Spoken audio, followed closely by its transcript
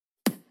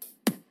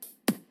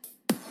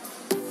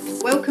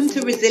Welcome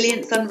to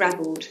Resilience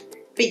Unravelled,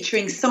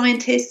 featuring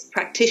scientists,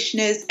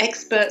 practitioners,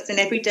 experts and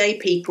everyday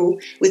people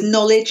with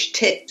knowledge,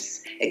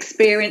 tips,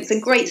 experience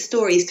and great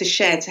stories to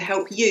share to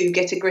help you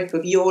get a grip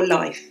of your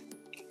life.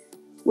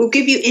 We'll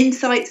give you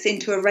insights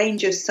into a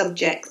range of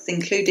subjects,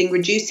 including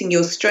reducing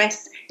your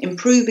stress,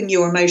 improving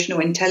your emotional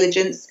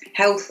intelligence,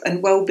 health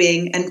and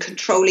well-being, and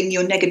controlling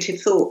your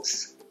negative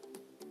thoughts.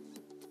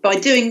 By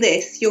doing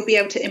this, you'll be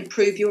able to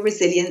improve your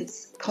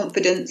resilience,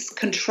 confidence,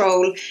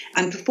 control,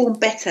 and perform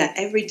better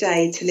every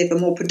day to live a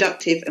more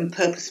productive and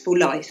purposeful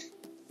life.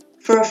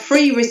 For a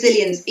free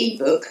resilience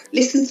ebook,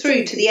 listen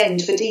through to the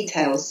end for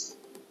details.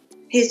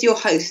 Here's your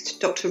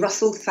host, Dr.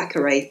 Russell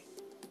Thackeray.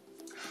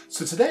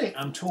 So today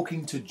I'm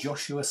talking to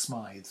Joshua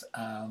Smythe,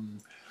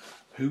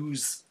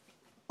 who's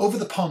over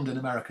the pond in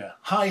America.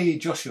 Hi,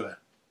 Joshua.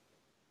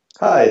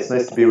 Hi, it's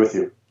nice to be with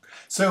you.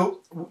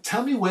 So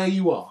tell me where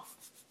you are.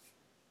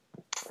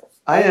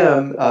 I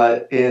am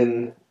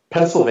in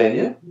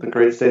Pennsylvania, the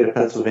great state of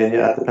Pennsylvania,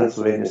 at the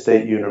Pennsylvania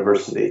State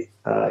University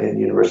in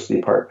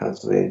University Park,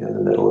 Pennsylvania, in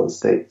the middle of the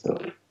state. So.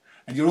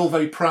 And you're all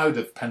very proud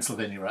of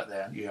Pennsylvania right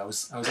there, aren't you? I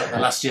was up there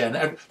last year, and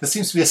there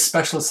seems to be a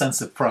special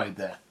sense of pride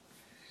there.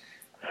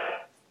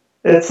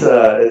 It's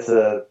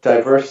a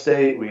diverse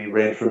state. We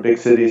range from big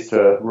cities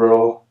to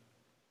rural,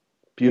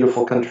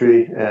 beautiful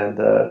country, and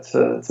it's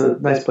a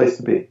nice place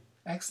to be.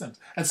 Excellent.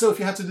 And so, if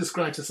you had to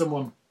describe to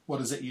someone what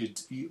is it you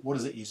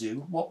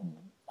do,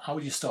 how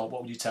would you start?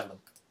 What would you tell them?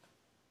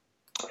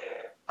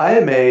 I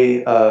am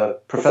a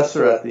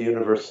professor at the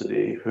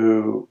university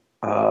who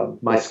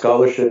my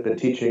scholarship and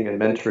teaching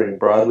and mentoring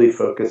broadly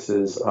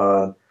focuses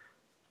on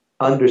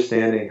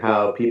understanding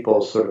how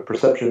people's sort of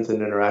perceptions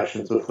and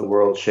interactions with the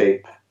world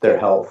shape their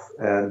health.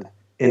 And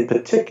in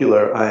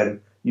particular,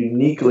 I'm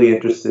uniquely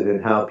interested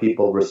in how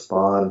people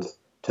respond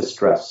to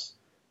stress.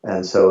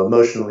 And so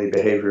emotionally,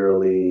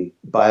 behaviorally,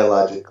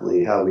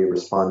 biologically, how we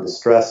respond to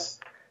stress,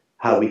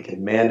 how we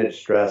can manage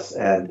stress,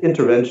 and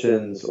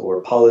interventions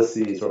or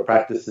policies or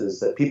practices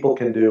that people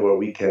can do or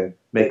we can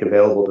make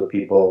available to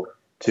people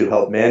to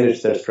help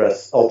manage their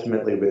stress,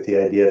 ultimately with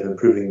the idea of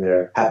improving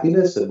their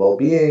happiness and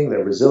well-being,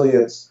 their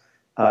resilience,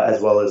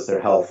 as well as their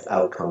health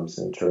outcomes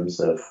in terms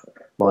of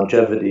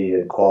longevity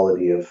and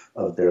quality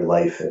of their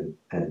life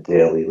and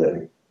daily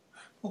living.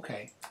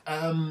 Okay.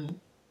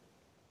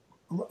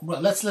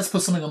 Well, let's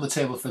put something on the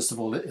table first of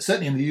all.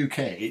 Certainly in the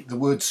UK, the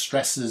word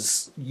stress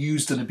is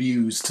used and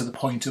abused to the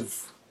point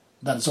of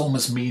that it's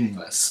almost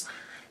meaningless.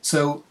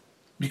 So,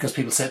 because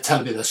people say,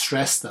 "Tell me they're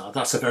stressed now,"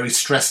 that's a very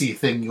stressy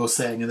thing you're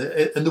saying, and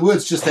the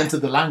words just enter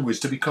the language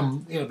to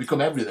become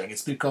everything.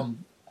 It's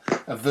become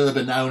a verb,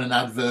 a noun, an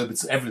adverb.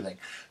 It's everything.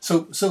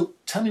 So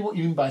tell me what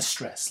you mean by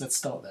stress. Let's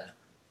start there.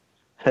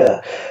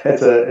 Yeah,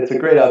 it's a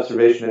great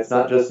observation. It's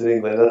not just in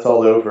England; that's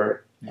all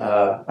over.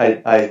 Yeah.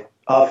 I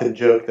often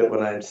joke that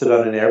when I sit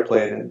on an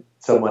airplane and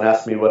someone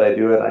asks me what I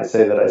do and I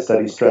say that I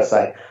study stress,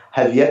 I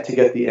have yet to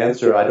get the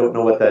answer. I don't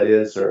know what that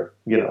is, or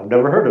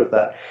never heard of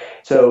that.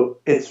 So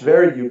its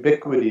very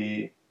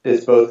ubiquity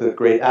is both a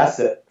great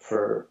asset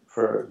for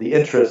the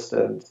interest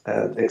and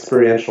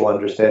experiential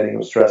understanding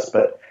of stress.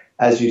 But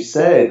as you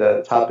say,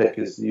 the topic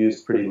is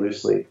used pretty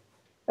loosely.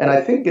 And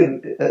I think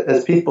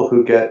as people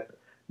who get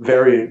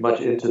very much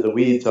into the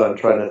weeds on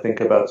trying to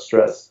think about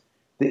stress,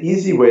 the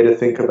easy way to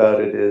think about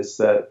it is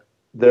that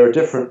there are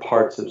different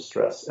parts of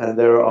stress, and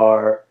there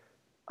are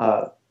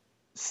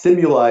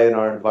stimuli in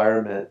our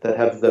environment that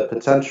have the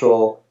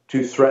potential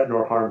to threaten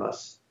or harm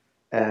us.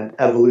 And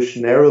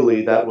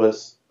evolutionarily, that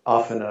was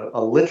often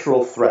a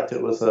literal threat.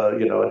 It was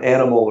an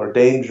animal or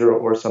danger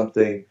or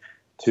something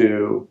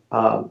to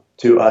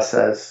us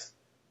as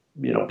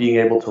being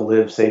able to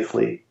live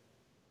safely.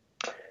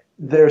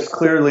 There's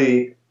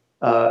clearly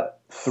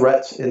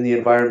threats in the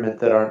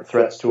environment that aren't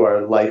threats to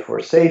our life or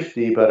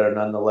safety, but are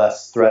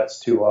nonetheless threats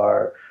to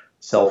our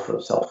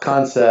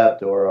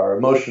self-concept or our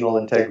emotional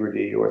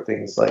integrity or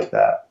things like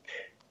that.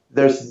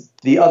 There's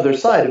the other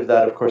side of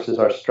that, of course, is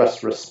our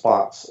stress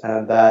response,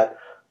 and that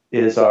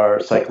is our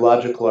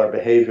psychological, our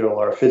behavioral,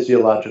 our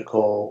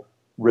physiological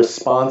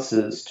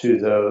responses to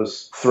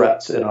those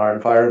threats in our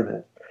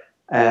environment.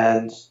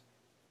 And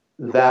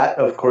that,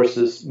 of course,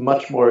 is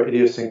much more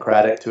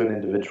idiosyncratic to an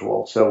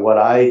individual. So what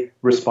I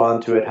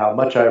respond to it, how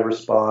much I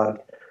respond,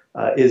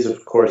 is,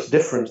 of course,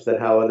 different than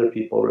how other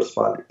people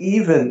respond,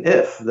 even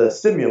if the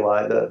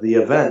stimuli, the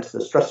event, the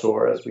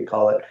stressor, as we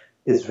call it,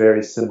 is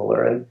very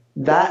similar. And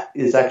that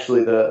is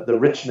actually the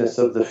richness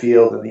of the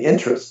field and the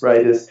interest,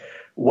 right, is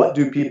what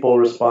do people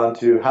respond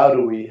to? How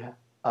do we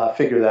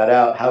figure that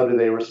out? How do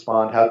they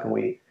respond? How can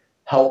we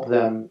help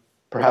them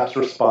perhaps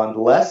respond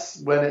less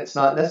when it's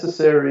not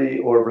necessary,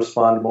 or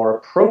respond more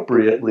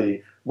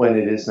appropriately when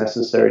it is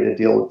necessary to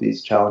deal with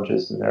these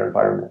challenges in their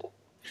environment?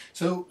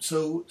 So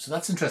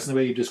that's interesting the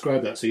way you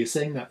describe that. So you're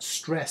saying that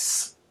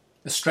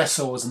the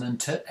stressor is an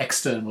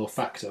external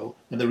factor,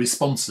 and the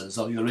responses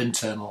are your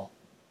internal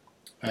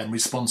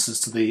responses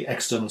to the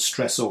external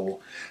stressor.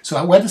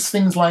 So where does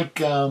things like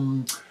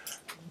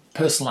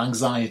personal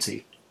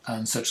anxiety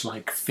and such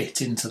like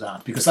fit into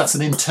that? Because that's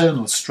an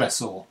internal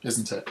stressor,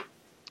 isn't it?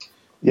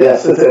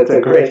 Yes, it's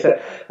a great,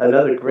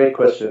 another great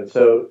question.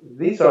 So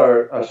these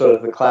are sort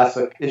of the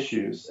classic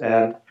issues,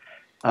 and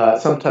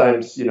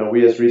sometimes,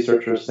 we as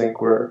researchers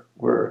think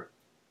we're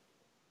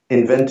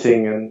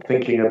inventing and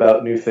thinking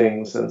about new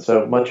things, and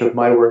so much of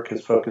my work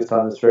is focused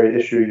on this very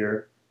issue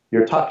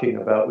you're talking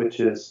about, which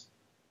is,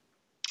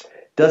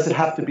 does it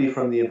have to be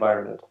from the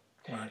environment?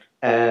 Right.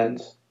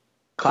 And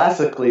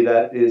classically,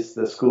 that is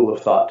the school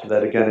of thought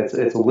that, again,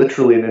 it's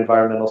literally an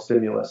environmental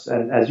stimulus.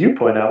 And as you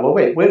point out, well,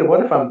 wait,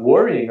 what if I'm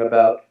worrying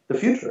about the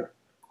future?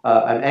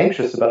 I'm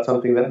anxious about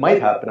something that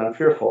might happen. I'm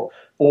fearful.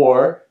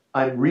 Or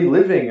I'm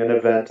reliving an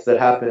event that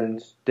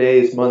happened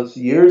days, months,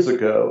 years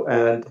ago,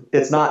 and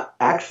it's not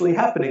actually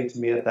happening to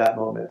me at that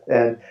moment.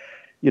 And,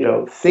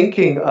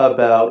 thinking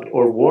about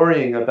or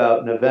worrying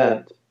about an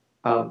event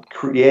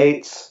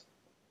creates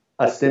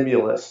a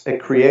stimulus. It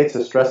creates a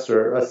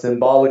stressor, a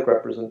symbolic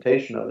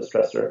representation of a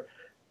stressor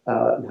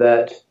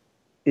that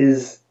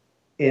is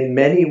in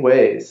many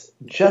ways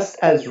just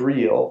as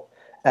real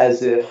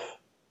as if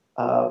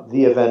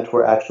the event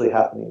were actually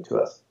happening to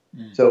us.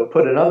 So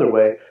put another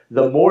way,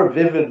 the more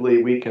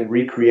vividly we can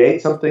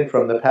recreate something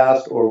from the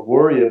past or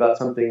worry about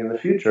something in the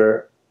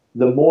future,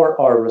 the more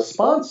our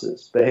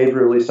responses,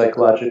 behaviorally,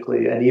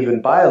 psychologically, and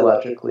even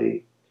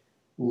biologically,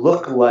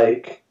 look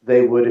like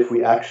they would if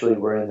we actually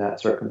were in that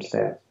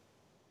circumstance.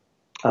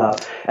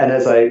 And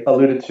as I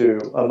alluded to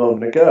a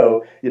moment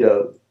ago,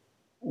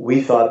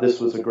 we thought this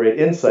was a great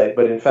insight,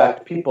 but in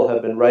fact, people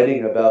have been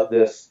writing about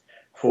this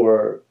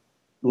for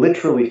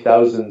literally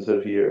thousands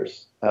of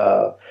years.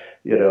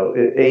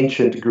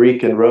 Ancient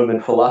Greek and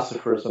Roman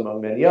philosophers,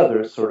 among many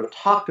others, sort of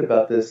talked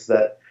about this,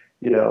 that,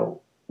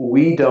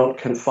 we don't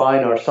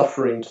confine our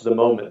suffering to the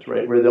moment,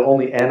 right? We're the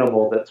only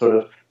animal that sort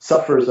of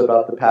suffers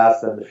about the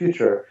past and the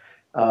future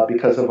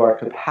because of our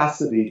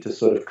capacity to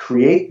sort of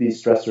create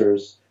these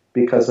stressors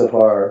because of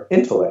our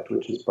intellect,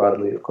 which is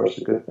broadly, of course,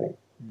 a good thing.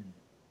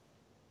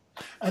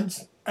 And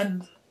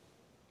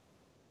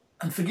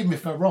forgive me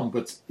if I'm wrong,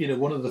 but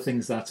one of the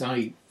things that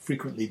I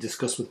frequently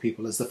discuss with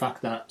people is the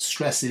fact that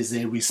stress is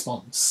a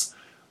response,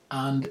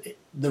 and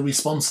the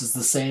response is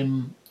the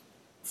same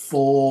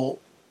for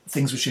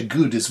things which are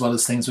good as well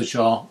as things which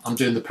are, I'm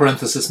doing the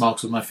parenthesis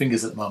marks with my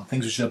fingers at the moment,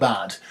 things which are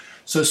bad.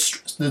 So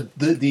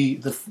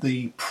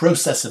the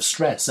process of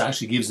stress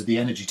actually gives you the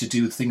energy to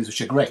do things which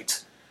are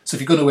great. So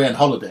if you're going away on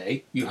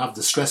holiday, you have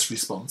the stress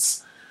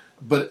response,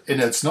 but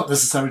it's not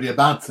necessarily a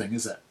bad thing,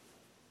 is it?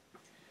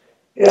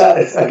 Yeah,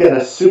 it's again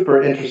a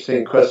super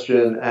interesting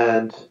question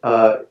and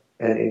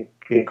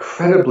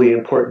incredibly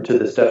important to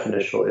this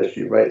definitional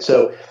issue, right?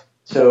 So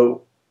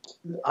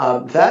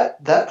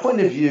that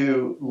point of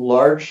view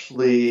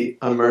largely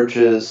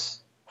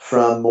emerges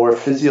from more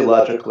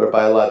physiological or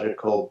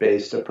biological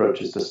based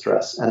approaches to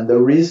stress, and the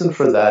reason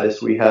for that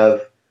is we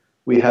have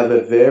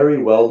a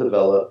very well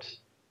developed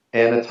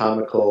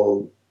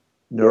anatomical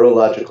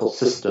neurological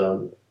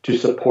system to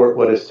support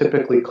what is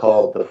typically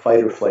called the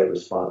fight or flight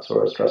response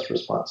or a stress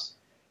response.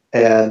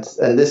 And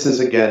this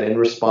is, again, in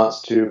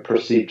response to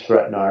perceived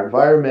threat in our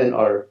environment.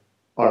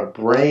 Our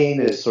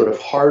brain is sort of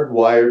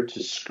hardwired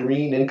to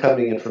screen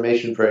incoming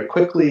information very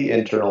quickly,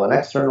 internal and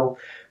external,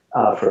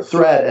 for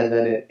threat, and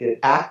then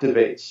it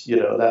activates,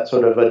 that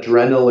sort of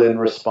adrenaline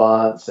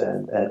response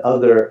and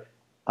other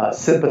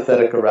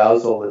sympathetic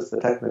arousal is the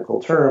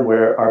technical term,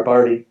 where our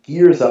body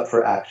gears up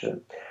for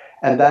action.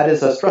 And that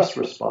is a stress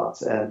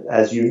response. And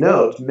as you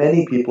note,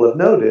 many people have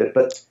noted,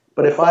 but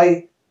if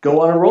I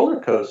go on a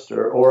roller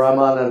coaster, or I'm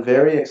on a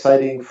very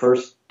exciting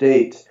first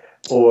date,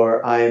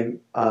 or I'm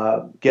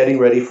getting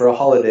ready for a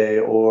holiday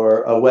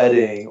or a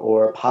wedding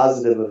or a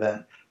positive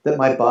event, that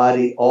my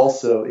body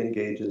also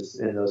engages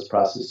in those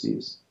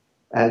processes.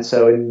 And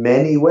so in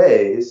many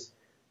ways,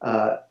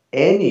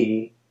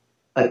 any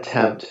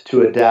attempt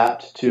to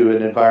adapt to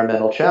an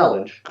environmental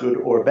challenge, good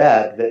or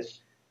bad, that's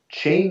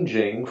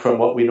changing from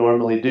what we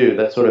normally do,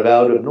 that's sort of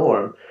out of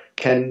norm,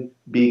 can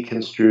be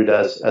construed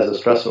as a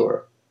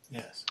stressor.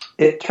 Yes.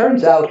 It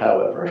turns out,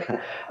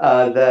 however,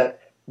 that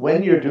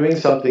when you're doing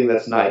something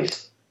that's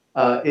nice,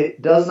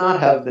 it does not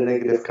have the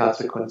negative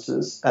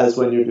consequences as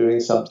when you're doing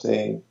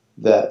something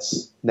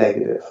that's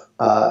negative.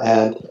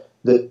 And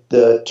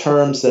the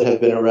terms that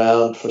have been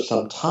around for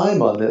some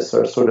time on this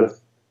are sort of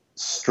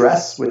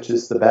stress, which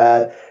is the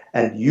bad,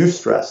 and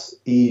eustress,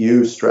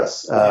 EU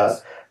stress,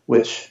 Yes.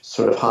 which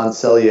sort of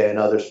Hans Selye and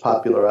others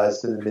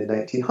popularized in the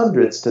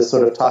mid-1900s to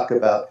sort of talk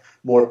about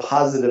more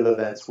positive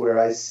events where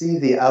I see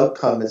the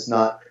outcome is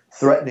not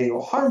threatening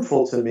or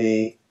harmful to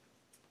me,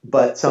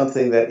 but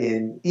something that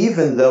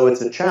even though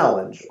it's a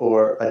challenge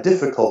or a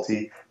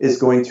difficulty, is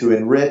going to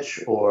enrich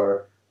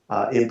or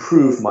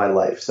improve my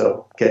life.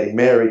 So getting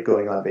married,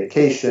 going on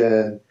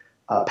vacation,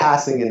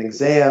 passing an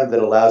exam that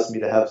allows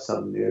me to have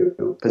some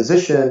new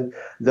position,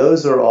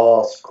 those are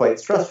all quite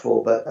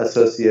stressful, but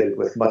associated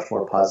with much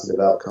more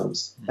positive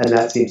outcomes. And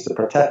that seems to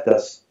protect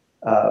us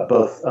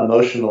both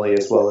emotionally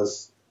as well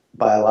as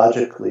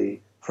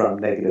biologically from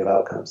negative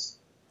outcomes.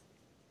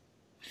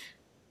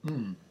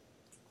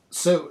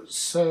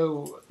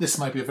 So this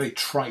might be a very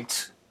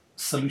trite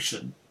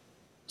solution.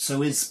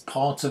 So is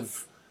part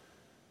of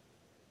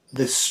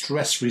this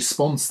stress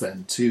response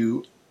then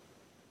to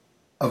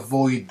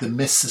avoid the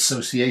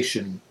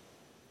misassociation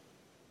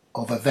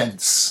of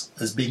events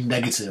as being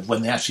negative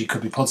when they actually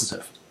could be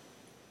positive?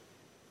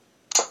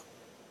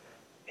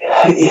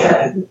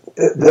 Yeah,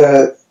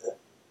 the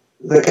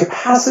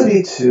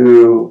capacity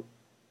to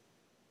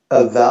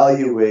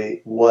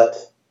evaluate what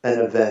an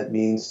event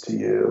means to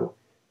you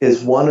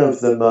is one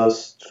of the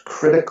most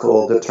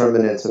critical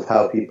determinants of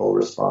how people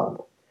respond.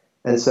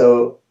 And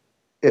so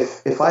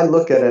if I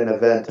look at an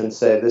event and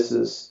say this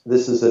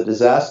is a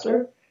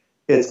disaster,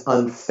 it's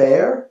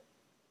unfair,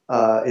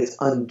 it's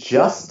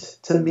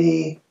unjust to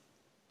me,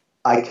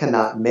 I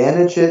cannot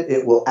manage it,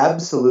 it will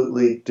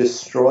absolutely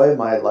destroy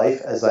my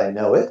life as I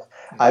know it,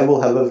 I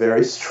will have a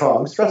very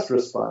strong stress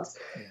response.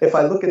 If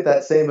I look at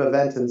that same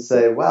event and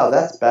say, wow,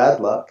 that's bad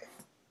luck,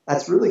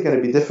 that's really going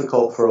to be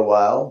difficult for a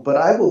while, but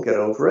I will get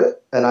over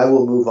it and I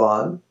will move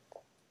on.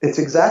 It's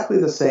exactly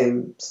the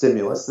same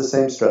stimulus, the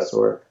same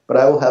stressor, but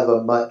I will have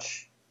a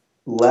much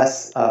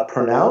less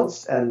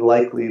pronounced and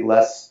likely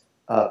less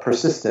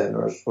persistent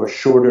or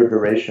shorter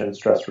duration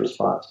stress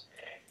response.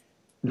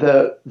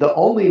 The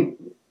only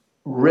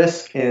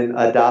risk in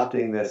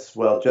adopting this,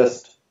 well,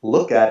 just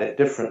look at it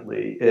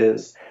differently,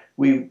 is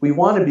we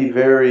want to be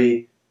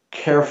very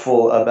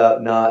careful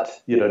about not,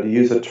 to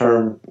use a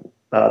term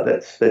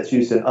that's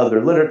used in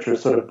other literature,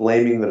 sort of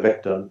blaming the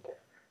victim,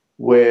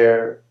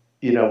 where,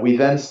 we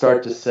then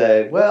start to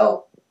say,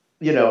 well,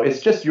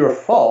 it's just your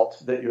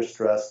fault that you're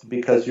stressed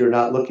because you're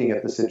not looking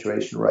at the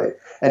situation right.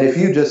 And if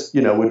you just,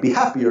 would be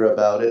happier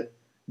about it,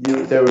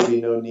 there would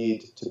be no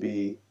need to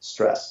be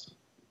stressed.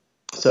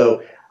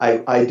 So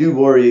I do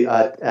worry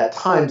at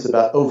times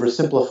about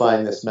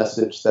oversimplifying this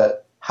message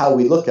that how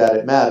we look at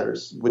it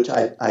matters, which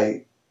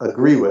I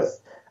agree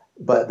with,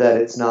 but that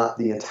it's not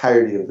the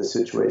entirety of the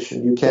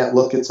situation. You can't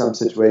look at some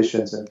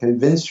situations and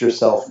convince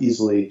yourself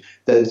easily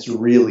that it's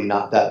really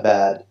not that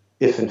bad,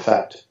 if in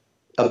fact,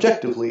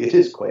 objectively, it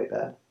is quite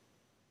bad.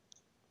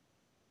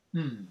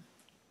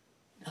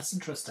 That's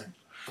interesting.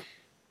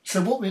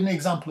 So what would be an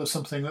example of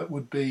something that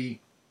would be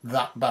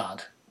that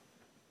bad?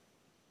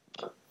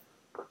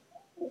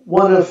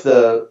 One of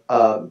the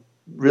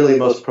really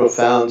most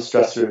profound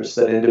stressors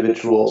that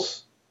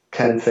individuals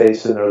can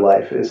face in their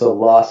life is a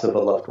loss of a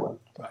loved one.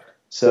 Right.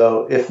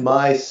 So if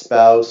my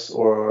spouse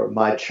or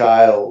my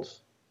child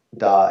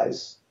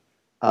dies,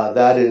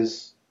 that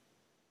is,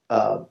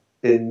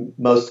 in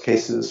most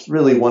cases,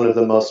 really one of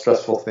the most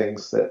stressful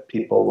things that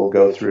people will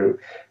go through.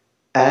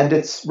 And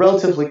it's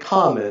relatively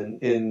common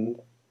in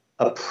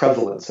a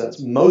prevalent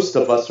sense. Most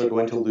of us are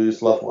going to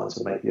lose loved ones.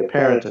 It might be a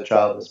parent, a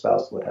child, a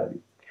spouse, what have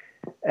you.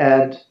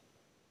 And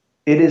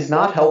it is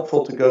not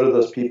helpful to go to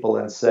those people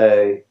and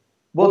say,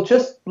 well,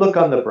 just look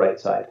on the bright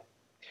side.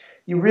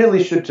 You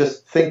really should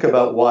just think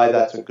about why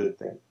that's a good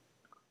thing,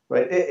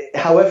 right?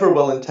 However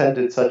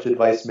well-intended such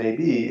advice may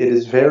be, it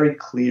is very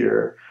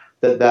clear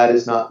that that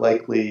is not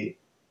likely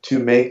to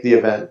make the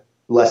event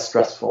less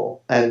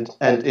stressful. And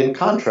in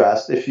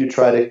contrast, if you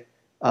try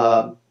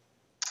to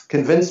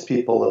convince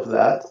people of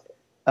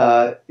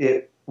that,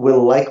 it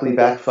will likely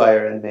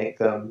backfire and make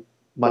them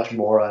much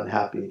more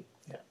unhappy.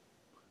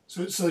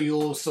 So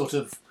you're sort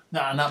of,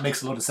 and that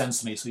makes a lot of sense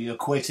to me, so you're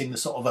equating the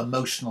sort of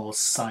emotional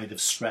side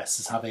of stress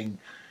as having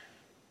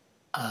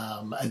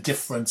a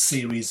different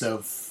series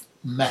of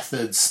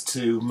methods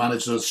to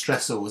manage those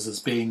stressors as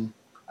being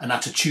an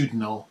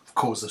attitudinal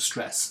cause of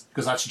stress.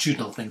 Because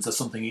attitudinal things are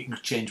something you can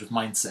change with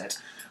mindset,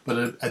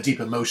 but a deep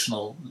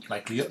emotional,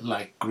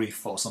 like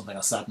grief or something,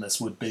 or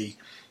sadness, would be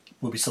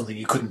something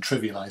you couldn't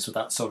trivialize with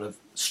that sort of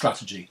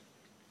strategy.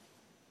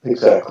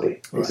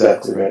 Exactly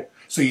right.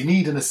 So you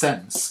need, in a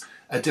sense,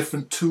 a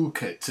different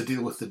toolkit to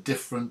deal with the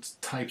different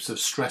types of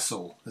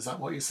stressor. Is that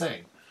what you're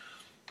saying?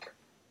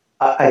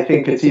 I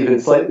think it's even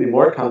slightly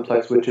more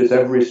complex, which is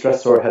every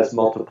stressor has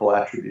multiple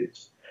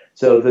attributes.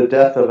 So the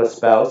death of a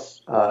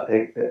spouse,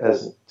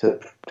 as to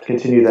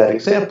continue that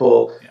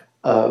example,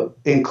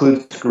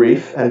 includes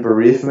grief and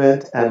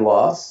bereavement and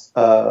loss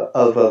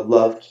of a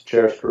loved,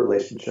 cherished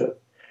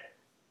relationship.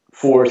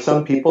 For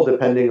some people,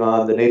 depending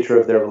on the nature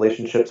of their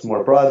relationships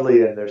more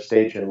broadly and their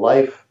stage in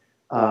life,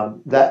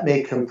 that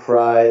may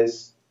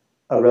comprise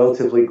a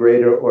relatively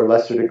greater or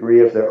lesser degree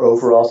of their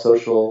overall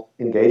social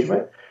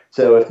engagement.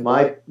 So if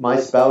my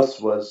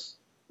spouse was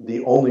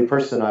the only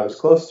person I was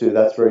close to,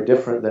 that's very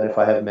different than if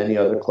I have many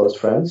other close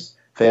friends,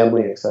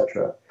 family,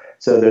 etc.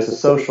 So there's a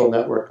social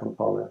network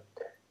component.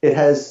 It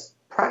has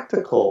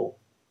practical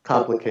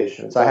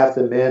complications. I have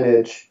to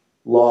manage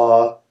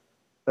law,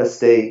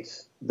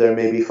 estate. There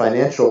may be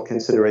financial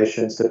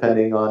considerations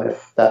depending on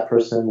if that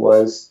person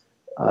was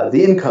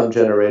the income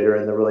generator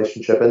in the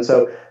relationship. And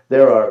so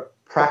there are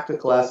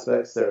practical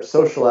aspects, there are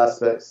social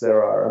aspects,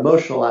 there are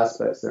emotional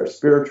aspects, there are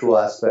spiritual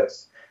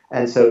aspects.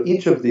 And so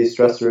each of these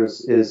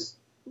stressors is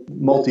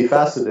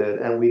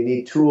multifaceted, and we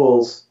need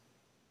tools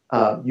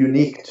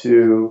unique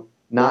to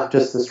not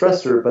just the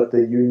stressor, but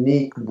the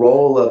unique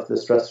role of the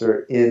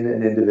stressor in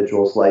an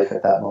individual's life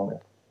at that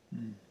moment.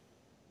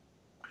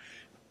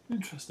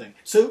 Interesting.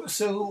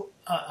 So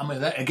I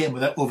mean, again,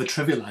 without over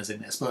trivializing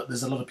this, but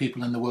there's a lot of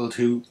people in the world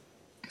who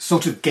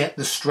sort of get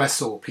the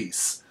stressor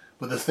piece.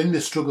 But the thing they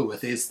struggle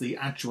with is the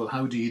actual,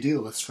 how do you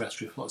deal with stress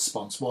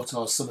response? What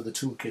are some of the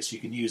toolkits you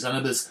can use? I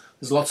know there's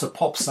lots of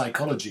pop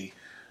psychology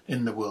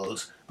in the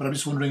world, but I'm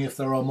just wondering if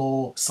there are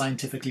more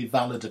scientifically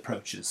valid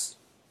approaches.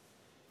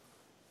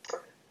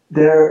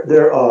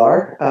 There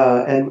are,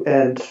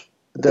 and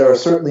there are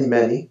certainly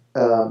many.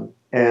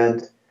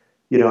 And,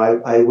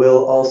 I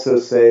will also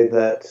say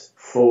that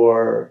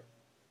for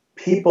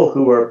people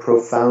who are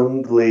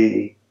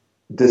profoundly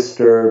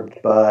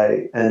disturbed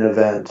by an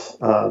event,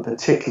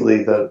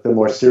 particularly the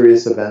more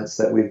serious events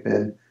that we've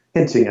been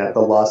hinting at,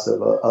 the loss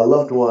of a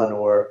loved one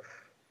or,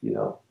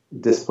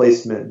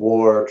 displacement,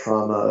 war,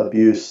 trauma,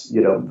 abuse,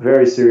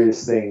 very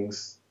serious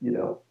things,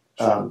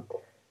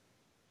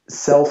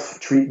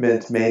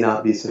 self-treatment may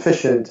not be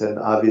sufficient. And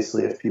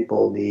obviously if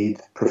people need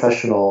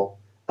professional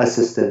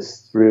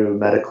assistance through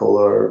medical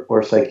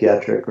or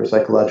psychiatric or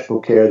psychological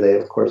care, they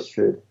of course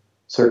should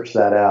search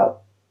that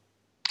out.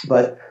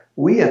 But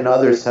we and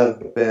others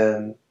have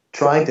been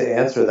trying to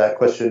answer that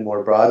question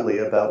more broadly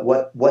about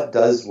what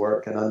does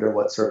work and under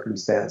what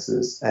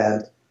circumstances.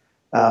 And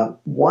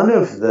one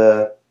of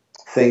the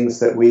things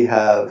that we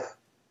have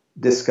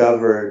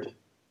discovered,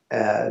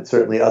 and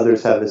certainly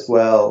others have as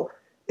well,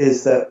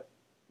 is that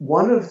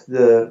one of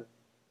the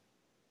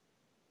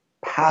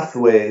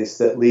pathways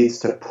that leads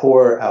to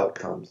poor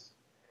outcomes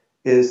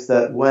is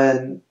that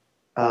when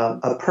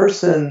a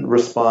person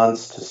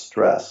responds to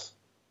stress,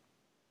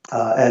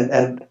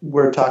 and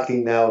we're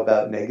talking now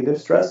about negative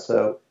stress,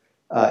 so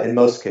in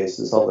most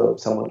cases, although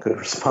someone could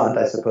respond,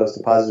 I suppose,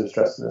 to positive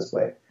stress in this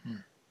way,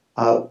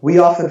 we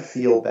often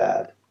feel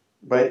bad,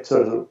 right?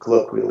 Sort of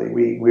colloquially,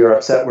 we are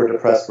upset, we're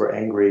depressed, we're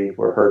angry,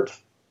 we're hurt,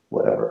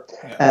 whatever.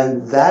 Yeah.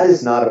 And that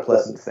is not a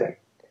pleasant thing.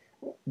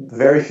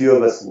 Very few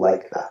of us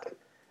like that.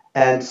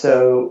 And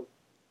so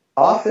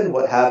often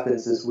what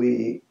happens is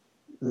we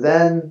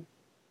then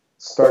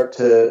start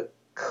to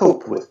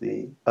cope with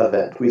the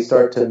event. We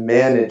start to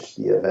manage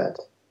the event.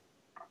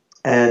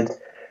 And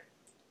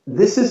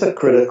this is a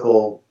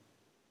critical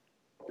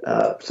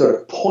sort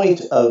of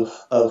point of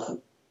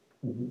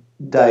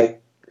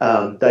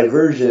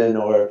diversion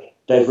or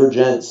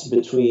divergence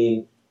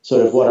between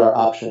sort of what our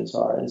options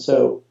are. And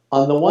so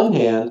on the one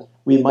hand,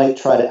 we might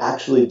try to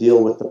actually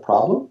deal with the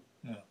problem,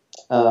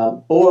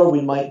 or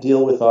we might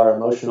deal with our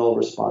emotional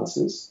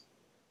responses,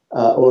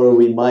 or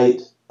we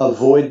might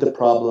avoid the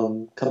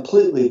problem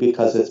completely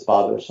because it's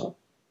bothersome,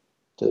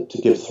 to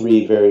give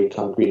three very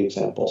concrete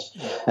examples.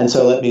 And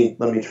so let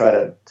me try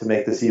to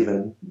make this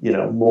even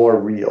more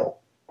real.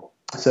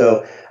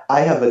 So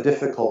I have a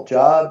difficult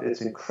job.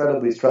 It's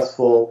incredibly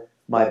stressful.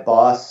 My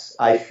boss,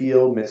 I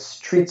feel,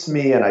 mistreats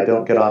me, and I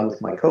don't get on with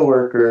my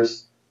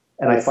coworkers.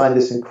 And I find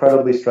this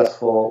incredibly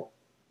stressful,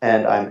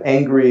 and I'm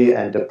angry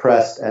and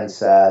depressed and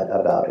sad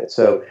about it.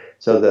 So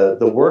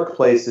the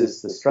workplace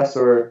is the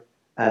stressor,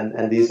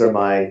 and these are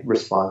my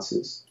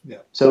responses. Yeah.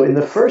 So in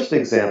the first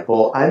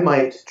example, I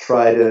might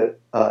try to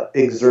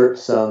exert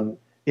some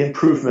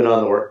improvement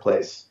on the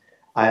workplace.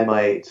 I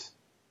might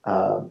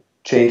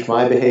change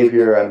my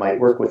behavior. I might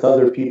work with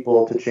other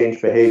people to change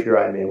behavior.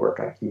 I may work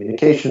on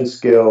communication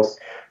skills.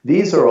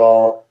 These are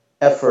all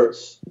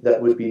efforts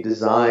that would be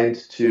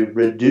designed to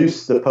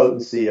reduce the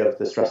potency of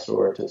the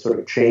stressor, to sort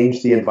of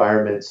change the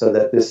environment so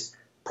that this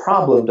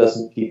problem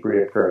doesn't keep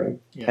reoccurring.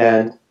 Yeah.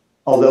 And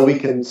although we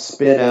can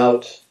spin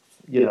out,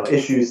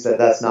 issues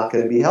that's not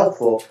going to be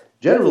helpful,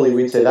 generally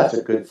we'd say that's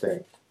a good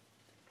thing.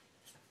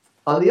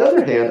 On the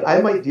other hand,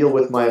 I might deal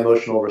with my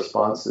emotional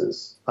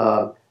responses,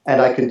 and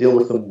I can deal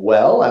with them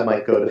well. I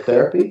might go to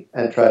therapy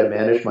and try to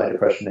manage my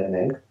depression and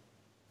anger.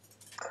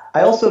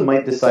 I also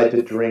might decide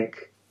to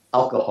drink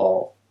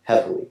alcohol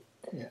heavily.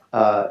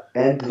 Yeah.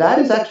 And that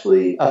is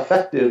actually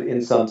effective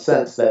in some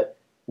sense, that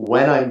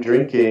when I'm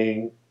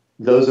drinking,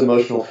 those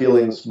emotional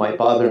feelings might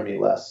bother me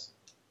less.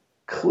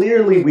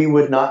 Clearly, we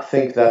would not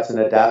think that's an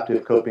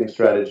adaptive coping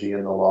strategy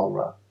in the long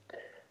run.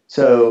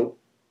 So,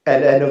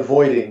 and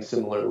avoiding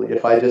similarly,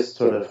 if I just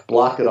sort of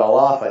block it all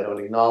off, I don't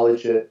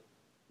acknowledge it,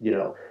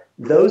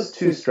 those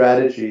two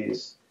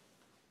strategies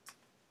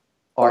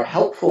are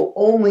helpful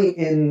only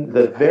in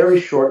the very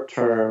short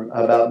term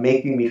about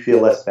making me feel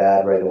less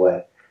bad right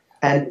away.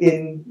 And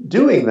in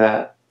doing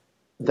that,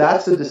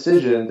 that's a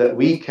decision that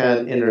we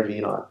can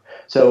intervene on.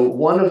 So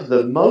one of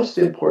the most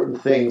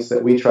important things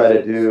that we try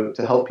to do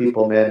to help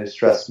people manage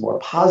stress more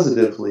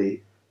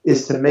positively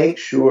is to make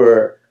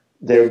sure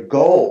their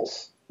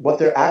goals, what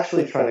they're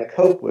actually trying to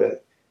cope with,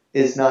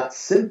 is not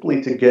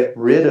simply to get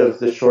rid of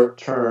the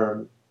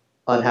short-term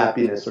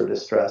unhappiness or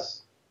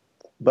distress,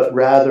 but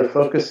rather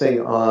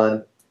focusing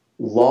on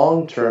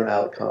long-term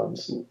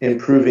outcomes,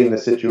 improving the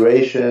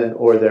situation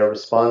or their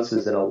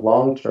responses in a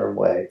long-term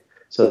way,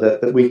 so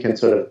that we can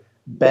sort of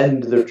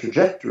bend the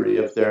trajectory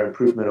of their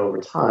improvement over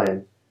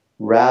time,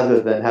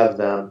 rather than have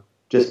them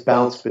just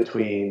bounce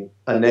between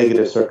a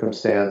negative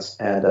circumstance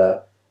and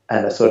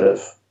a sort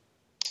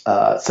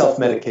of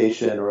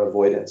self-medication or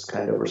avoidance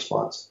kind of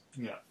response.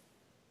 Yeah.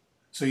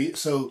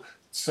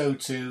 So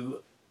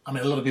to I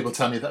mean, a lot of people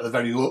tell me that they're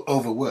very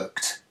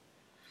overworked,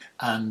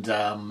 and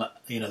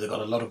they've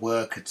got a lot of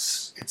work.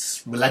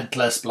 It's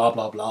relentless, blah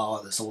blah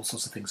blah. There's all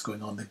sorts of things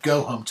going on. They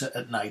go home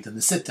at night and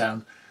they sit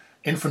down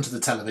in front of the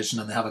television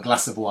and they have a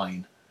glass of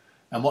wine.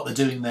 And what they're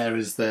doing there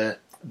is they're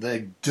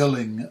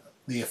dulling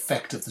the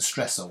effect of the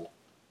stressor,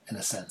 in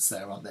a sense,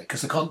 there, aren't they?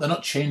 Because they're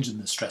not changing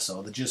the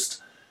stressor. They're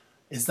just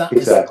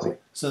Exactly.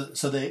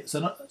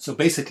 So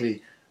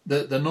basically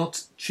they're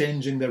not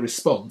changing their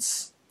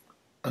response,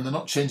 and they're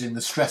not changing the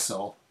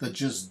stressor. They're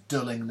just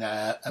dulling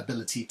their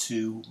ability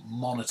to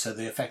monitor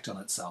the effect on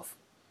itself.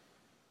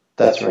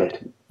 That's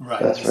right.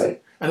 Right. That's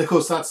right. And of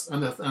course,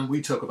 and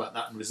we talk about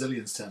that in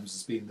resilience terms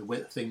as being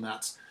the thing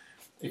that,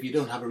 if you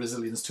don't have a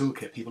resilience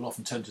toolkit, people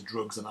often turn to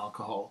drugs and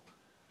alcohol,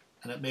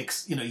 and it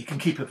makes you can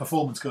keep your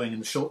performance going in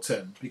the short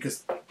term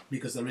because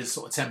there is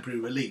sort of temporary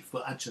relief,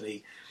 but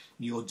actually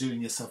you're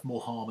doing yourself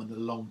more harm in the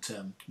long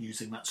term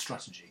using that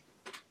strategy.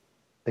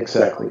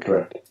 Exactly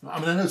correct. I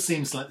mean, I know it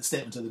seems like the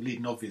statement of the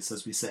bleeding obvious,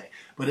 as we say,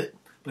 but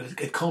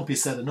it can't be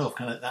said enough.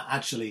 Kind of that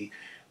actually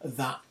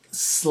that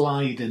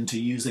slide into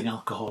using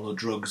alcohol or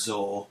drugs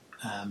or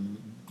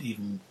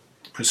even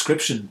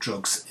prescription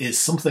drugs is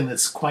something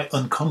that's quite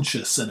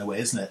unconscious in a way,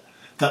 isn't it?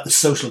 That the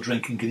social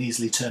drinking can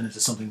easily turn into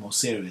something more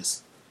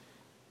serious.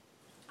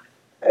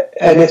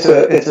 And it's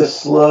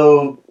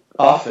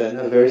often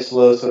a very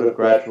slow, sort of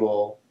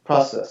gradual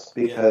process,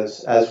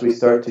 because as we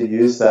start to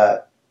use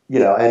that,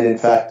 and in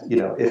fact,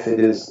 if it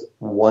is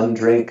one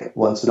drink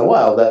once in a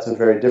while, that's a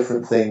very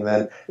different thing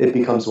than it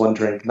becomes one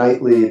drink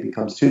nightly, it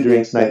becomes 2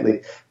 drinks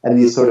nightly, and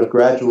these sort of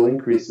gradual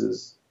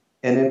increases,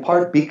 and in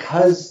part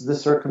because the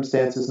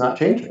circumstance is not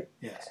changing.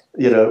 Yes.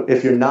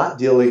 If you're not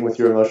dealing with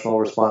your emotional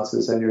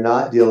responses and you're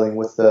not dealing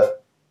with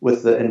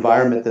the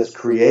environment that's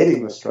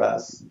creating the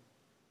stress,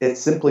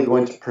 it's simply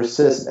going to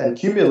persist and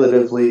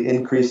cumulatively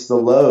increase the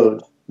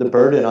load, the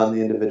burden on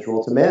the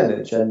individual to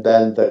manage, and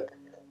then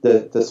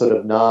the sort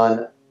of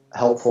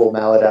non-helpful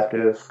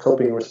maladaptive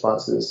coping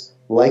responses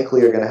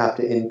likely are going to have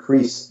to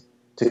increase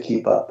to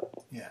keep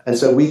up. Yeah. And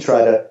so we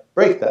try to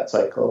break that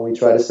cycle, and we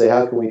try to say,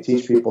 how can we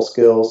teach people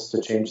skills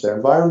to change their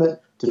environment,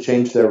 to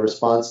change their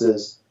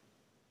responses,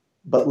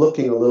 but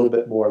looking a little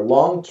bit more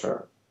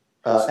long-term.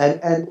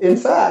 And in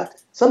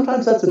fact,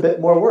 sometimes that's a bit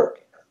more work.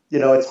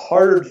 It's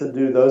harder to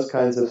do those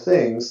kinds of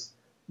things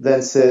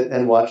than sit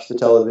and watch the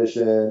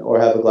television or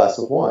have a glass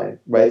of wine,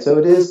 right? So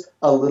it is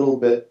a little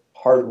bit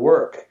hard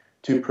work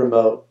to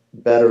promote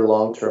better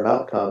long-term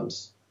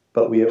outcomes.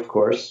 But we, of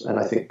course, and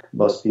I think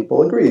most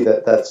people agree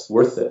that that's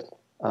worth it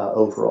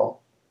overall.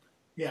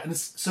 Yeah, and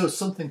so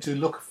something to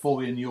look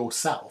for in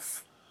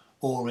yourself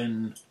or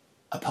in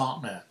a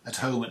partner at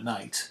home at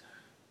night,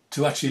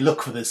 to actually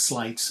look for this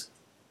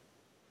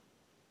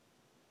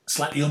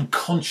slightly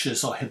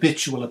unconscious or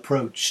habitual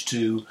approach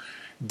to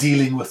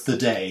dealing with the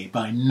day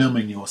by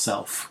numbing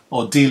yourself,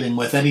 or dealing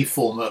with any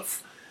form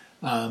of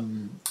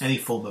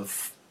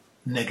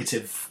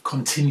negative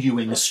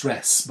continuing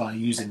stress by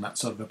using that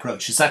sort of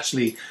approach. It's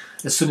actually,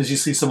 as soon as you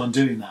see someone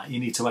doing that, you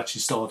need to actually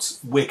start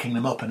waking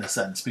them up in a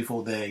sense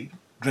before they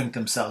drink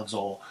themselves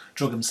or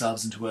drug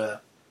themselves into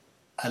a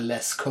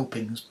less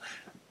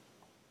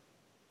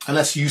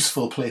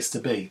useful place to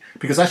be.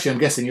 Because actually I'm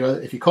guessing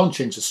if you can't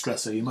change the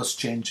stressor, you must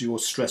change your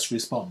stress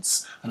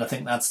response. And I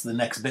think that's the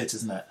next bit,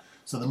 isn't it?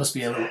 So there must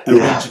be a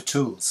range of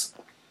tools.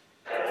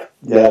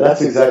 Yeah,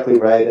 that's exactly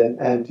right.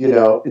 And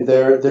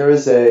there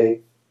is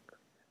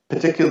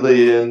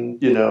particularly in,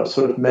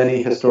 sort of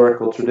many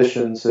historical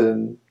traditions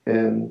in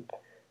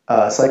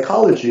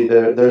psychology,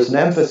 there's an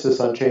emphasis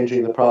on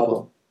changing the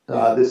problem.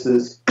 This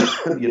is,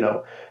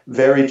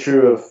 very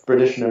true of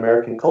British and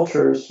American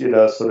cultures,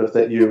 sort of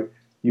that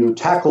you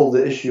tackle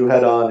the issue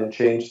head on and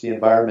change the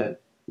environment.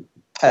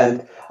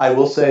 And I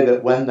will say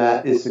that when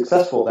that is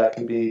successful, that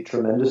can be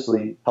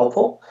tremendously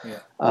helpful. Yeah.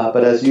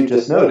 But as you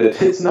just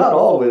noted, it's not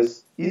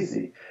always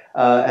easy.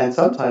 And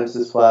sometimes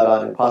it's flat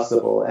on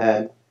impossible.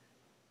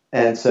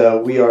 And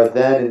so we are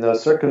then in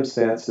those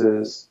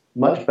circumstances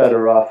much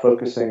better off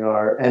focusing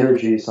our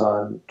energies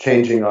on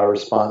changing our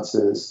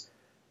responses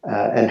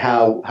and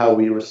how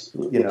we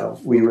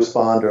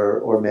respond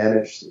or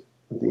manage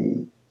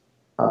the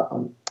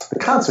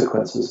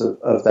consequences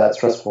of that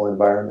stressful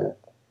environment.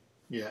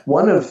 Yeah.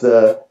 One of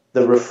the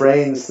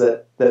refrains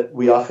that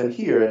we often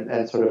hear,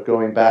 and sort of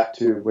going back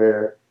to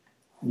where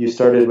you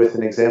started with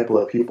an example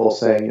of people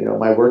saying,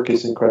 my work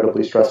is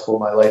incredibly stressful,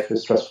 my life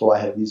is stressful, I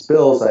have these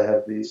bills, I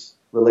have these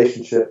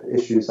relationship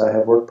issues, I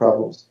have work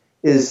problems,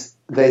 is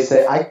they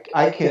say,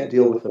 I can't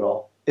deal with it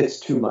all. It's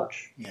too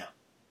much. Yeah.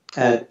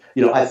 And,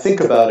 I think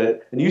about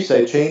it, and you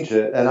say change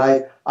it, and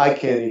I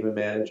can't even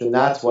manage, and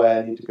that's why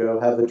I need to go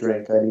have a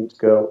drink, I need to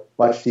go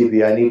watch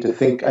TV, I need to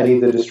think, I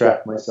need to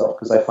distract myself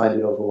because I find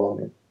it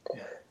overwhelming.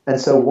 Yeah.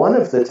 And so one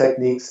of the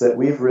techniques that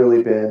we've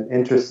really been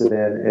interested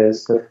in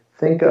is to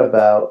think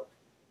about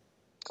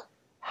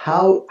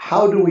how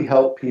do we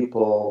help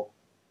people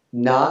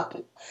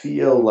not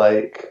feel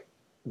like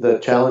the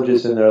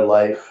challenges in their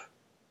life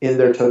in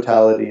their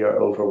totality are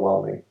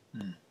overwhelming.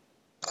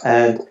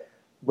 And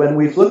when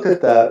we've looked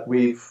at that,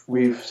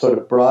 we've sort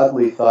of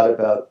broadly thought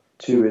about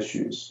two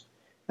issues.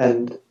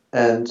 And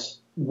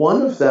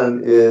one of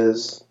them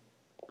is,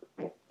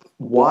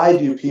 why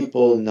do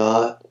people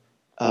not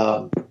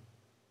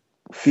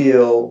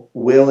feel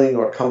willing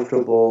or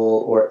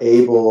comfortable or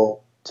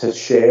able to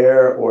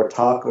share or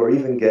talk or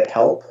even get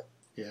help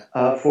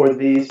for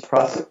these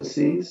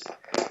processes?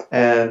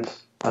 And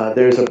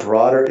there's a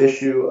broader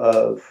issue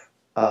of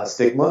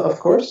stigma, of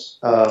course,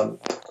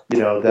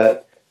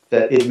 that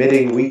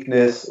admitting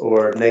weakness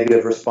or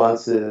negative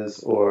responses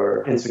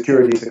or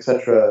insecurities,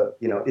 etc.,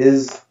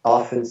 is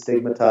often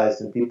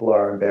stigmatized and people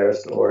are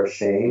embarrassed or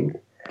ashamed.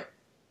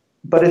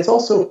 But it's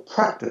also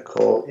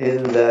practical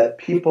in that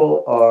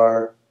people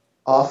are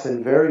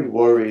often very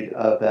worried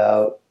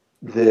about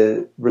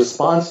the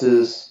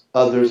responses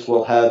others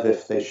will have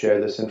if they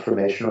share this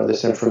information or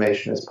this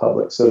information is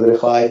public. So that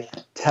if I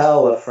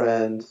tell a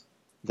friend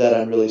that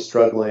I'm really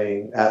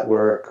struggling at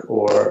work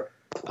or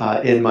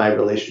in my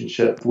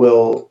relationship,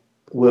 will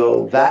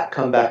that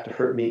come back to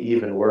hurt me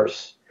even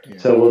worse? Yeah.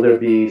 So will there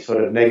be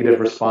sort of negative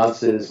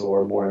responses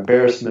or more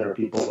embarrassment, or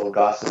people will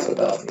gossip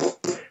about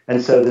me?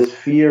 And so this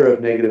fear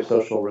of negative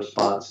social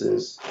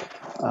responses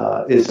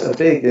is a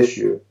big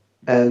issue.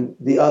 And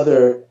the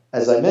other,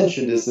 as I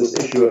mentioned, is this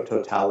issue of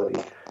totality,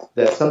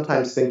 that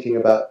sometimes thinking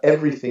about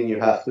everything you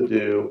have to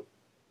do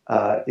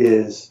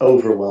is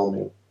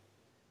overwhelming.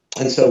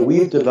 And so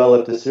we've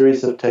developed a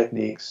series of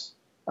techniques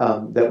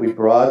that we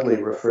broadly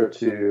refer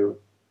to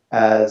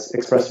as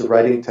expressive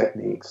writing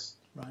techniques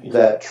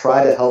that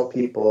try to help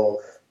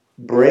people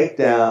break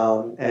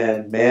down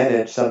and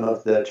manage some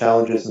of the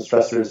challenges and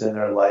stressors in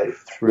their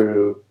life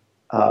through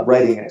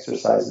writing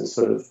exercises,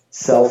 sort of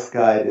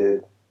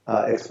self-guided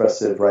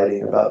expressive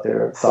writing about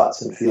their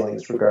thoughts and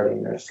feelings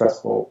regarding their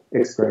stressful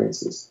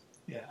experiences.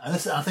 Yeah, and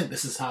I think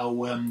this is how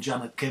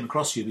Janet came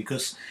across you,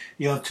 because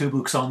you have 2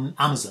 books on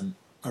Amazon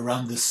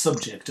around this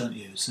subject, don't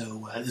you?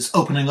 So there's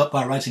Opening Up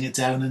by Writing It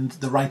Down and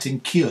The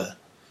Writing Cure.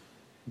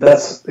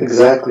 That's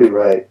exactly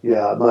right.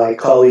 Yeah, my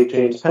colleague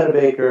James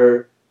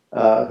Pennebaker,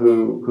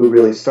 who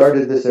really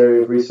started this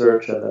area of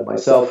research, and then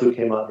myself, who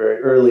came on very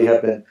early,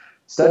 have been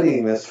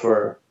studying this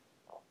for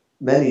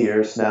many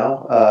years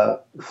now,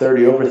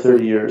 over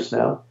 30 years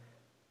now.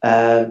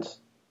 And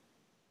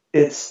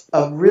it's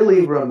a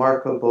really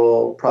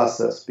remarkable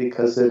process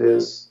because it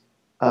is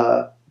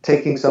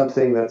taking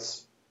something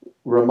that's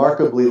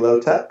remarkably low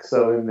tech.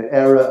 So in the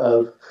era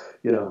of,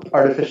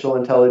 artificial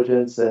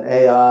intelligence and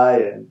AI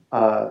and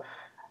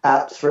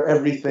apps for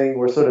everything,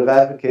 we're sort of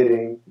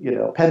advocating,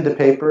 pen to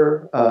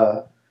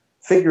paper,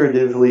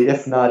 figuratively,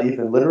 if not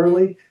even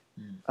literally,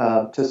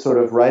 to sort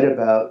of write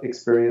about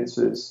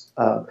experiences.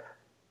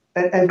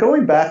 And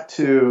going back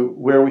to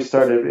where we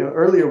started,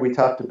 earlier we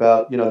talked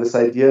about, this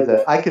idea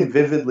that I can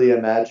vividly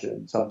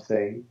imagine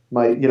something,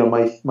 my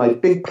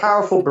big,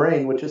 powerful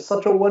brain, which is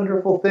such a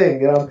wonderful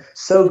thing. I'm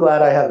so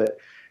glad I have it.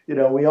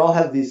 We all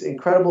have these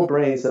incredible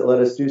brains that let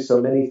us do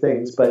so many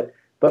things, but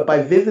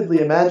by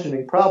vividly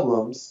imagining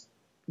problems,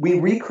 we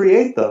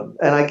recreate them,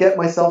 and I get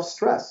myself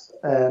stressed,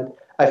 and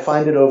I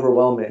find it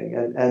overwhelming,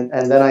 and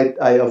then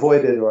I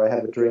avoid it, or I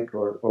have a drink,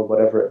 or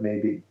whatever it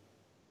may be.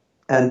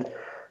 And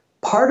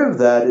part of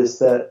that is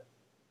that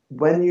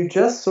when you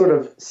just sort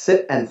of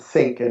sit and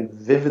think and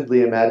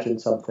vividly imagine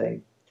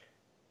something,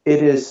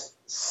 it is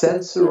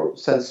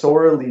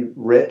sensorially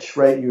rich,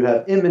 right? You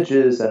have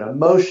images and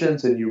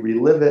emotions, and you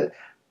relive it.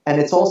 And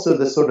it's also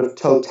the sort of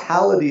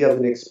totality of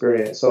an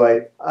experience.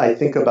 So I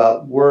think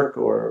about work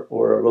or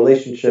a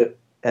relationship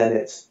and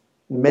its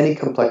many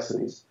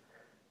complexities.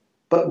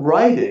 But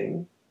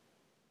writing,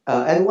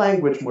 and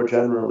language more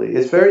generally,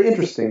 is very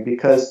interesting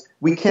because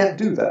we can't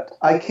do that.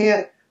 I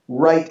can't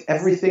write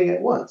everything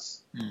at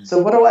once. So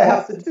what do I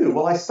have to do?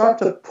 Well, I start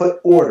to put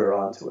order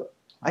onto it.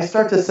 I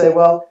start to say,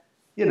 well,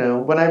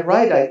 when I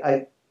write,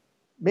 I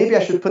maybe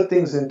I should put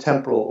things in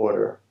temporal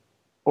order.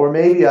 Or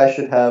maybe I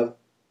should have,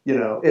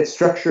 it's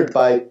structured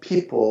by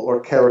people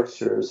or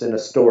characters in a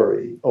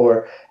story.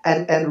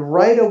 And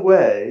right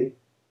away,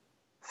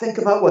 think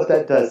about what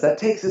that does. That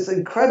takes this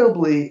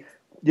incredibly,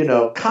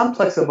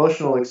 complex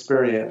emotional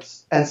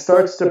experience and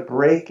starts to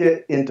break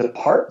it into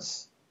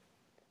parts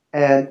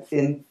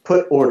and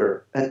put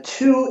order. And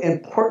 2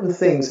 important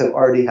things have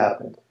already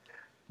happened.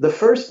 The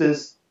first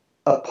is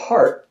a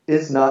part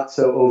is not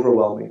so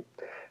overwhelming.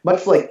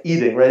 Much like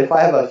eating, right? If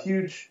I have a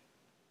huge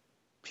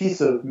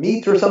piece of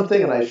meat or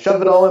something and I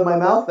shove it all in my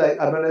mouth,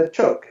 I'm going to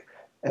choke.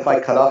 If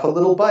I cut off a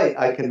little bite,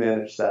 I can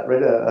manage that,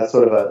 right? A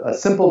sort of a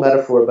simple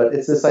metaphor, but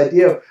it's this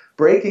idea of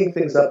breaking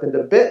things up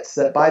into bits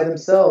that by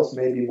themselves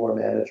may be more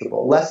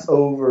manageable, less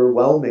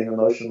overwhelming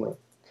emotionally.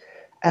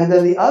 And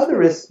then the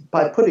other is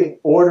by putting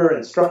order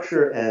and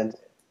structure and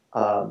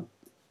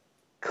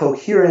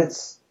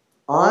coherence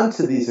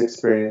onto these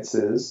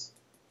experiences,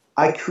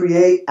 I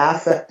create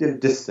affective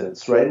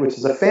distance, right? Which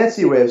is a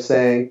fancy way of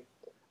saying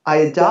I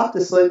adopt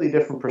a slightly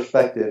different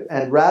perspective.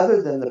 And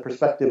rather than the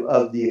perspective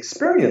of the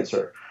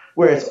experiencer,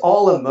 where it's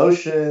all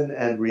emotion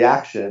and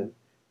reaction,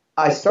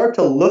 I start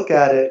to look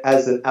at it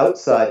as an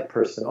outside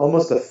person,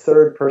 almost a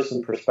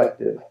third-person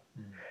perspective.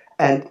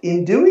 And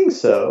in doing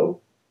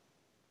so,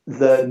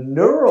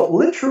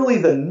 literally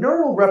the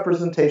neural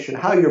representation,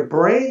 how your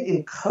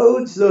brain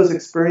encodes those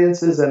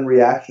experiences and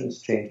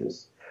reactions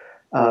changes.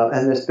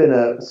 And there's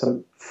been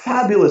some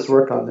fabulous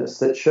work on this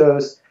that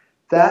shows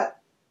that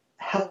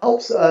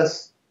helps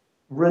us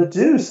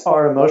reduce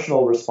our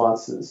emotional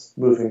responses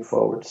moving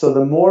forward. So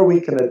the more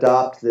we can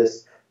adopt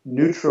this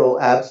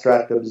neutral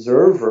abstract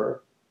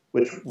observer,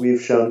 which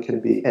we've shown can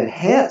be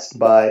enhanced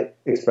by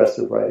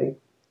expressive writing,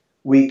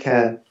 we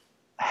can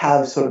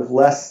have sort of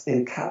less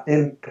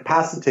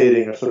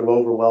incapacitating or sort of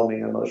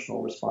overwhelming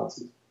emotional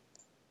responses.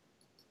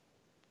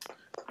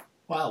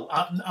 Wow,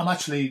 I'm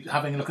actually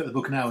having a look at the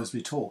book now as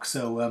we talk,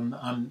 so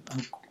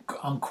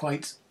I'm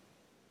quite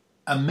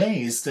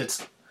amazed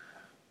at,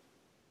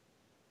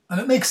 and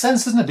it makes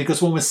sense, doesn't it?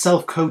 Because when we're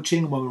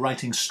self-coaching, when we're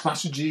writing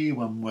strategy,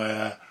 when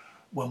we're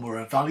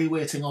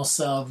evaluating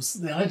ourselves,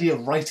 the idea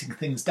of writing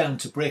things down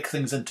to break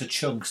things into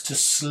chunks to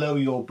slow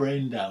your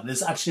brain down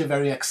is actually a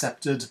very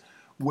accepted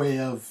way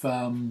of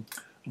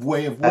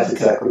working. That's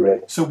exactly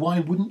right. So why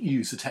wouldn't you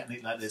use a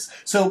technique like this?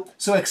 So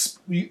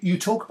you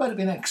talk about it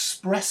being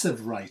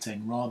expressive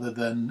writing rather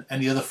than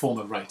any other form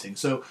of writing.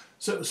 So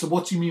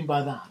what do you mean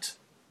by that?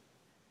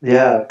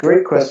 Yeah,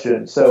 great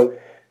question. So,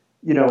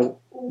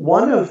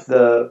 one of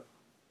the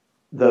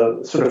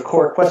sort of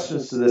core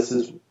questions to this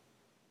is,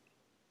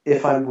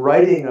 if I'm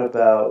writing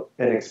about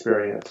an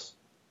experience,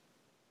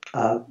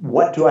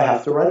 what do I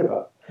have to write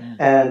about?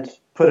 And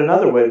put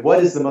another way,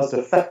 what is the most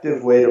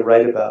effective way to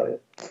write about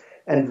it?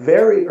 And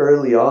very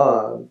early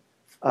on,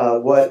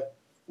 what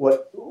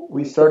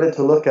we started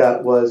to look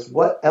at was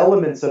what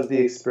elements of the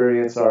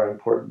experience are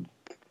important.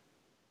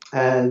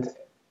 And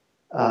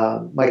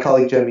my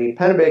colleague Jemmy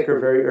Pennebaker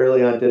very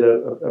early on did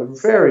a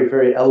very,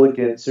 very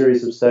elegant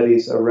series of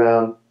studies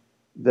around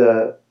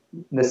the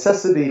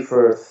necessity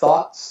for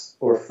thoughts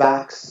or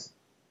facts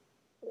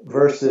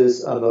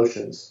versus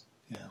emotions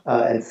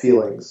and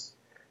feelings.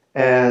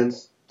 And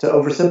to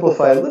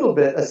oversimplify a little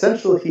bit,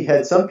 essentially he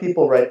had some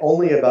people write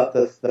only about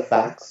the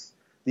facts,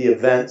 the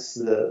events,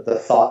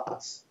 the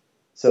thoughts,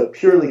 so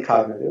purely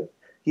cognitive.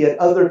 He had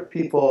other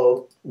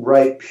people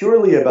write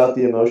purely about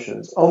the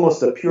emotions,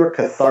 almost a pure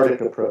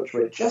cathartic approach,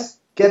 right? Just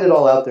get it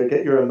all out there,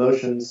 get your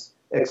emotions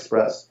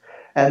expressed.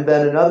 And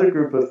then another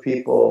group of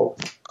people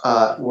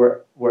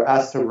were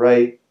asked to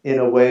write in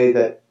a way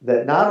that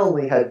not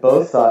only had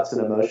both thoughts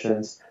and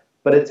emotions,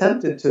 but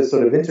attempted to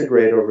sort of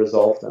integrate or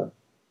resolve them.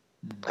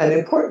 And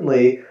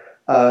importantly,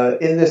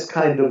 in this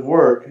kind of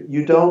work,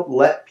 you don't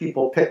let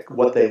people pick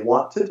what they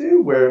want to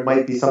do, where it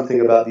might be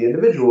something about the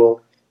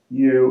individual.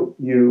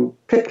 You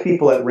pick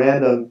people at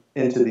random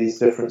into these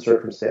different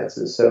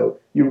circumstances. So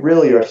you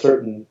really are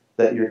certain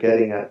that you're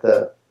getting at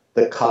the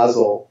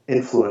causal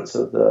influence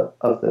of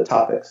the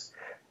topics.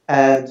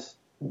 And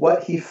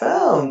what he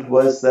found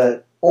was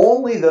that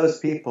only those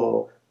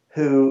people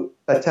who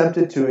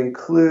attempted to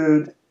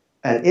include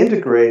and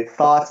integrate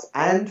thoughts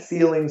and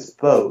feelings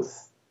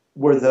both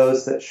were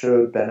those that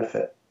showed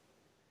benefit.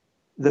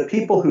 The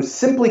people who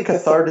simply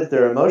catharted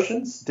their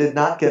emotions did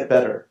not get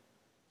better.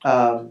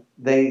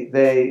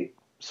 They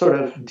sort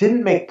of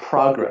didn't make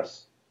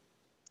progress.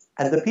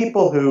 And the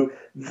people who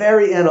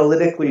very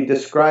analytically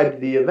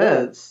described the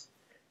events,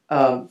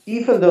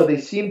 even though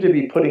they seemed to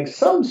be putting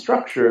some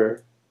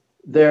structure,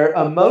 their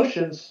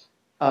emotions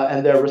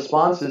and their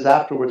responses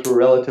afterwards were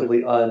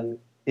relatively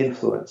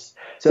uninfluenced.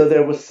 So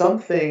there was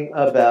something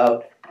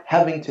about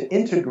having to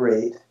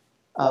integrate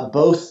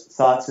both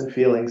thoughts and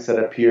feelings that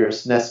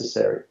appears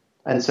necessary.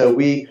 And so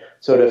we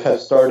sort of have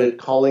started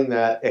calling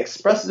that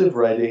expressive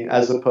writing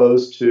as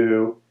opposed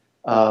to,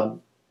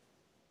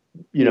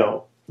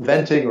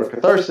 venting or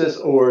catharsis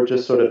or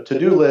just sort of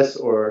to-do lists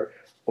or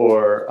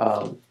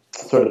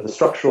sort of the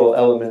structural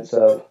elements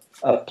of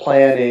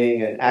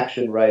planning and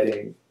action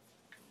writing.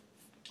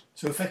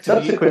 So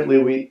effectively,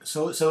 subsequently,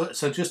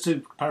 So just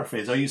to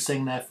paraphrase, are you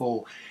saying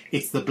therefore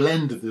it's the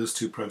blend of those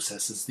two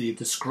processes, the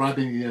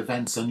describing the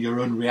events and your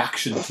own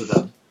reaction to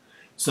them,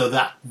 so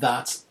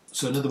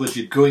so in other words,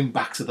 you're going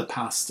back to the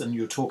past and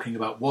you're talking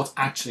about what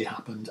actually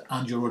happened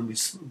and your own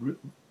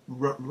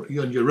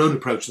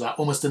approach to that,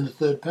 almost in the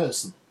third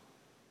person.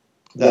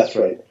 That's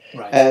right.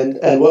 Right.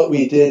 And what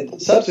we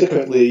did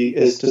subsequently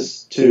is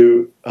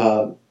to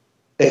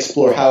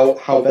explore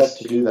how best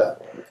to do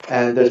that.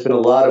 And there's been a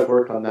lot of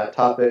work on that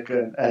topic.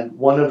 And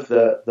one of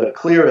the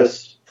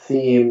clearest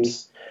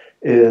themes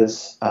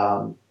is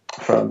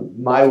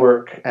from my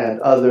work and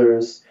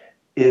others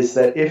is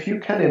that if you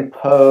can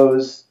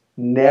impose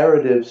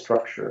narrative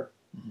structure,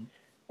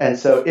 and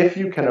so if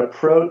you can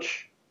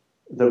approach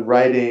the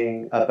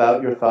writing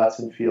about your thoughts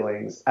and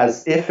feelings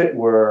as if it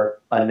were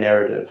a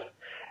narrative,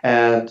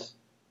 and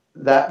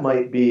that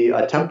might be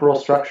a temporal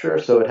structure,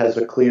 so it has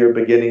a clear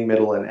beginning,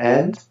 middle, and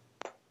end.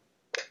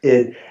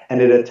 It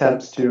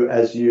attempts to,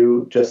 as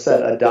you just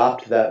said,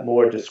 adopt that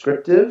more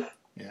descriptive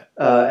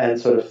and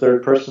sort of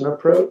third-person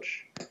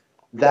approach.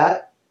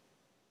 That,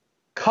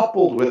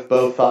 coupled with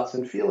both thoughts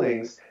and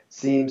feelings,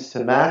 seems to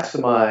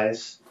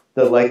maximize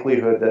the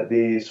likelihood that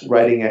these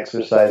writing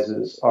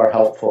exercises are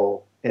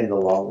helpful in the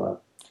long run.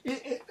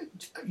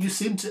 you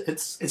seem to.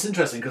 It's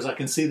interesting because I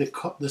can see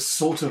the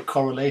sort of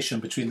correlation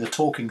between the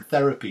talking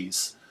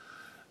therapies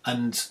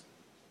and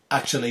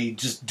actually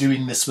just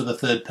doing this with a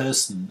third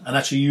person, and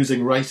actually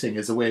using writing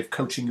as a way of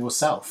coaching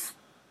yourself,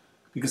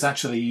 because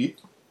actually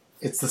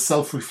it's the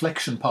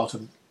self-reflection part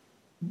of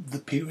the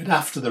period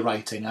after the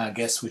writing, I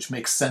guess, which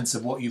makes sense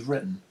of what you've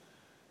written.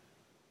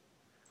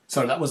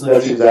 Sorry, that wasn't.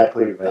 That's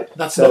exactly right.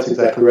 That's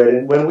exactly right.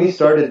 And when we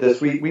started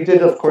this, we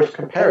did, of course,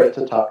 compare it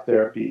to talk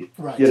therapy.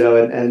 Right.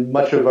 And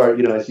much of our,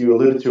 as you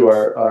alluded to,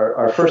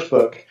 our first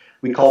book,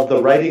 we called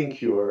The Writing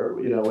Cure,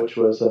 which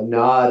was a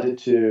nod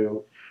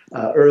to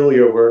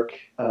earlier work,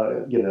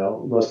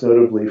 most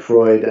notably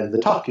Freud and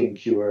The Talking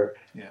Cure,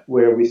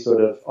 where we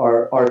sort of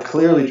are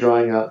clearly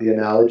drawing out the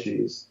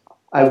analogies.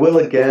 I will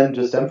again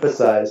just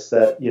emphasize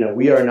that,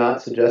 we are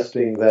not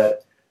suggesting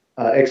that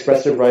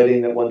expressive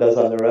writing that one does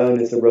on their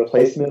own is a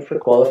replacement for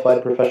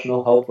qualified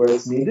professional help where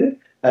it's needed.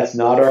 That's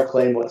not our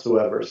claim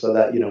whatsoever. So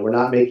that, we're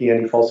not making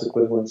any false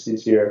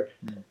equivalencies here.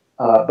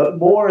 But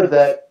more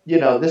that,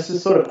 this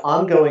is sort of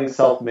ongoing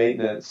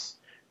self-maintenance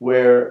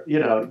where,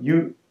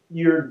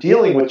 you're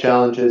dealing with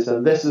challenges,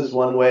 and this is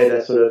one way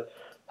to sort of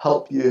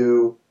help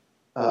you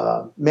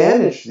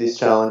manage these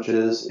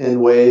challenges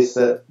in ways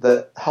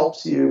that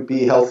helps you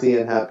be healthy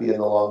and happy in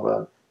the long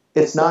run.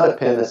 It's not a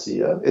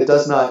panacea. It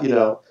does not,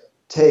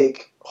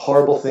 take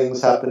horrible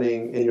things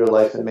happening in your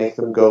life and make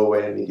them go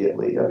away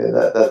immediately. I mean,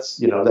 that's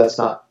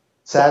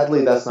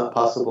sadly, that's not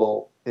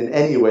possible in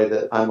any way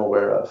that I'm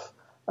aware of.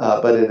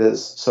 But it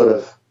is sort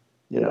of,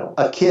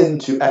 akin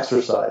to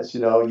exercise.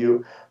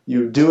 You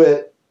do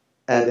it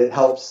and it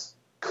helps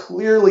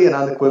clearly and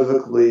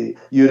unequivocally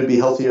you to be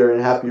healthier and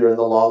happier in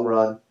the long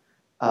run.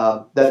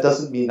 That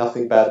doesn't mean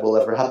nothing bad will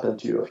ever happen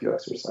to you if you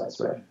exercise,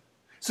 right?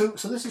 So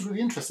this is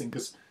really interesting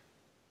because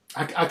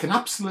I can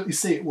absolutely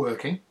see it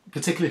working,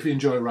 particularly if you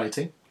enjoy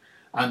writing.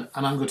 And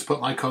I'm going to put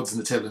my cards on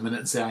the table in a minute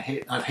and say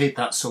I hate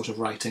that sort of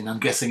writing. I'm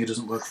guessing it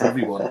doesn't work for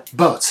everyone.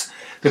 But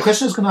the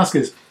question I was going to ask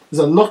is,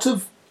 there's a lot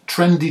of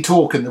trendy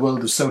talk in the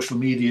world of social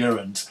media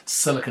and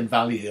Silicon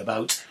Valley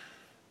about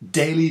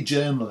daily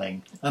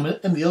journaling. I mean,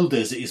 in the old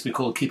days it used to be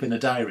called keeping a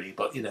diary,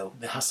 but,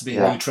 there has to be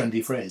a new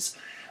trendy phrase.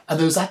 And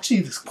there's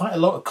quite a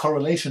lot of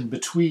correlation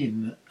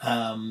between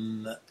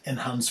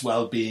enhanced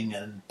well-being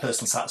and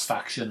personal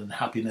satisfaction and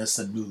happiness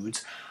and mood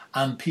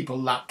and people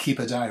that keep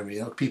a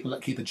diary or people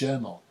that keep a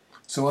journal.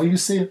 So are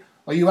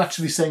you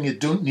actually saying you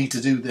don't need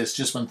to do this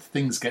just when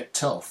things get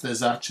tough?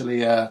 There's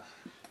actually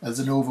there's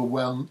an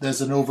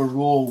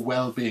overall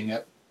well-being,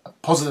 a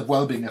positive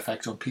well-being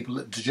effect on people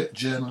that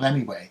journal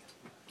anyway.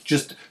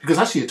 Just because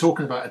actually you're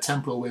talking about a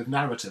temporal wave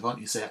narrative,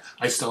 aren't you? Say,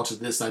 I started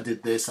this, I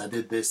did this,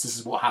 this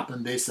is what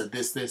happened, this,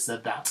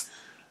 said that.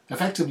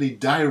 Effectively,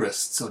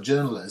 diarists or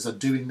journalists are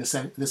doing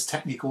this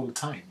technique all the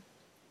time.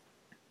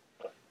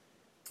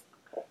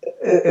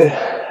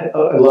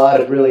 A lot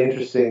of really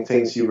interesting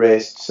things you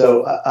raised.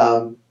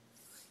 So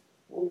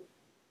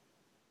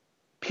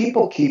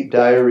people keep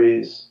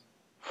diaries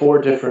for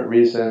different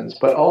reasons,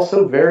 but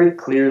also very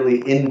clearly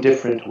in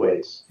different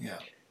ways. Yeah.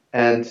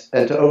 And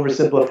to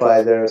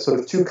oversimplify, there are sort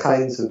of two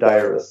kinds of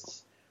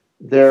diarists.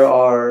 There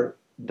are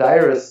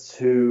diarists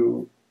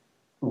who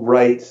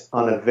write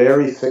on a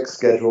very fixed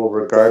schedule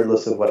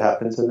regardless of what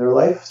happens in their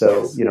life.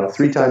 So,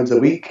 3 times a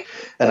week,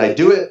 and I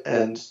do it,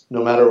 and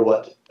no matter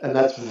what. And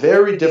that's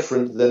very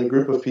different than a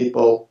group of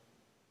people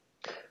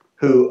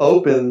who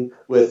open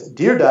with,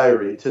 Dear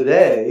Diary,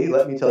 today,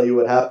 let me tell you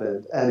what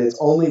happened. And it's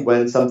only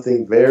when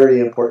something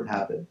very important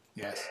happened.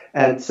 Yes.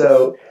 And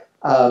so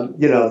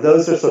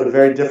those are sort of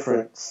very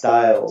different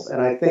styles.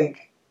 And I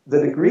think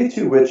the degree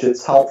to which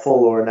it's helpful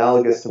or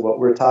analogous to what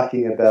we're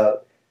talking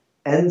about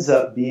ends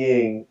up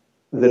being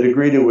the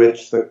degree to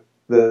which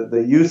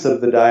the use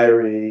of the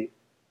diary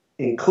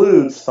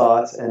includes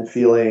thoughts and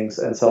feelings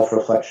and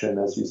self-reflection,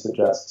 as you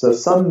suggest. So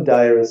some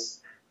diarists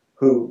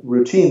who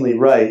routinely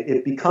write,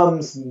 it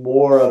becomes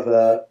more of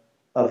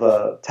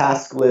a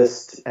task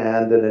list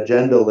and an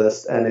agenda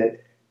list, and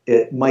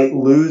it might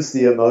lose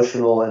the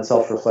emotional and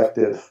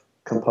self-reflective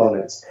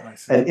components.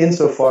 And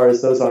insofar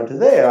as those aren't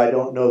there, I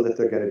don't know that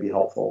they're going to be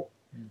helpful.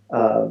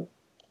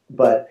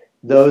 But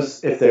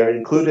those, if they're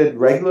included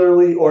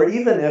regularly, or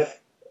even if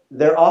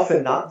they're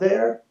often not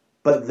there,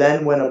 but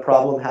then when a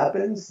problem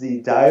happens,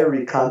 the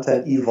diary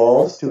content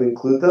evolves to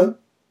include them.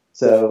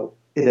 So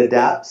it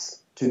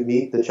adapts to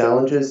meet the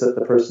challenges that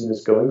the person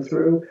is going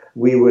through.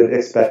 We would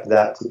expect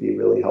that to be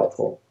really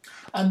helpful.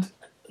 And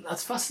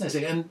that's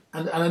fascinating.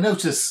 And I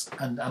notice,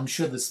 and I'm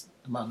sure this,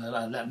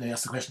 let me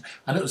ask the question.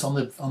 I notice on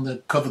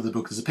the cover of the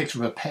book there's a picture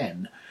of a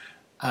pen,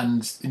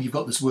 and you've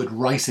got this word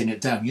writing it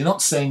down. You're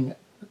not saying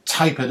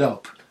type it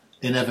up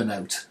in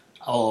Evernote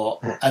or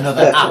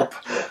another app.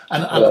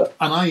 And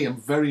I am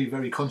very,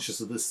 very conscious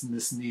of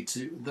this need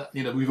to, that,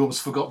 we've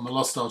almost forgotten the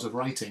lost art of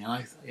writing.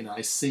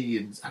 I see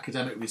in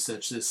academic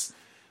research this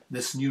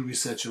new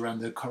research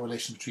around the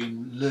correlation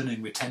between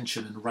learning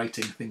retention and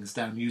writing things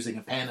down using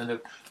a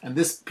pen and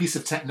this piece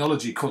of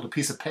technology called a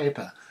piece of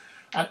paper.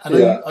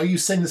 And are you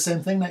saying the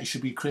same thing, that you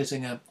should be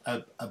creating a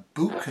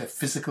book, a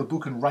physical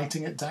book, and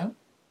writing it down?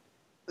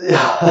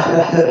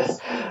 Yeah,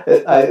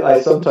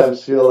 I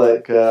sometimes feel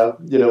like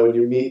when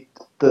you meet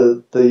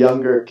the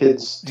younger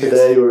kids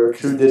today who are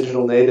true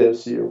digital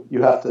natives,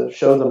 you have to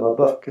show them a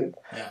book and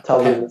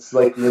tell them it's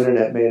like the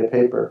internet made of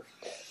paper.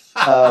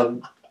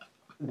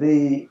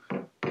 The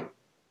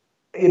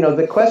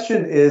the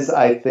question is,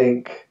 I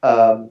think,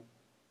 a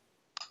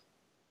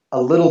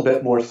little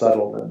bit more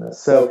subtle than this.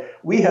 So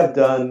we have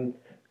done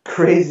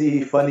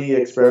crazy, funny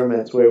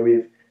experiments where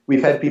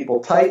we've had people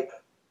type,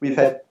 we've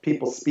had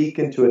people speak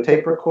into a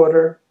tape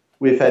recorder,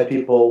 we've had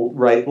people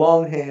write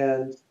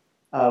longhand,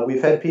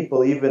 we've had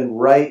people even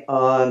write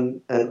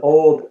on an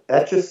old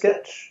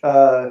Etch-a-Sketch.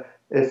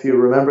 If you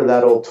remember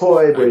that old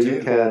toy where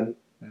you can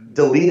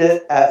delete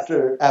it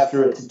after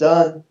it's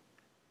done.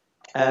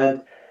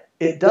 And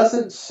it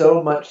doesn't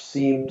so much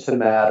seem to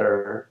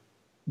matter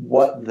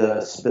what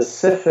the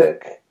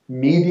specific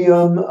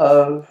medium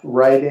of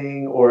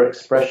writing or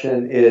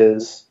expression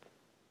is,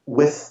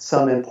 with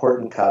some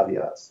important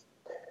caveats.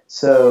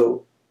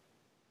 So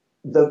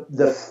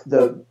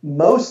the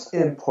most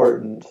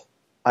important,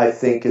 I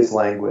think, is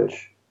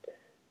language.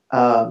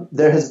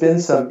 There has been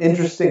some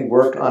interesting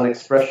work on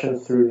expression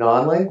through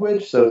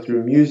non-language, so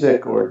through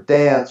music or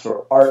dance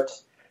or art,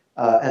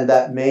 and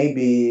that may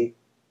be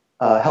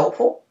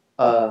helpful.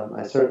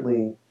 I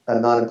certainly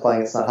am not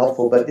implying it's not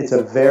helpful, but it's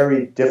a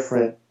very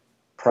different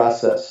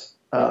process.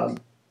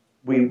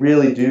 We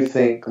really do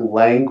think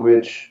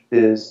language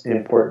is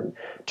important.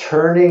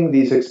 Turning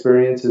these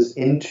experiences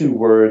into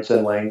words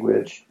and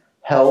language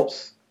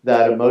helps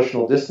that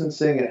emotional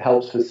distancing. It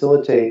helps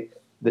facilitate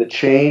the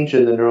change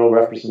in the neural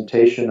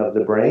representation of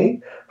the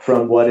brain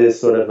from what is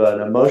sort of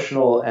an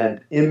emotional and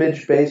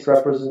image-based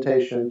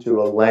representation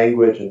to a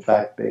language and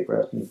fact-based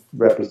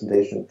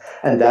representation.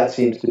 And that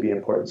seems to be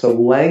important. So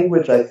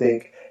language, I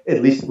think,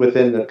 at least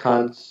within the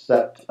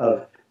concept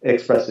of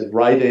expressive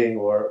writing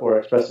or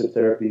expressive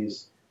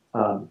therapies,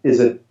 is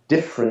a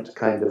different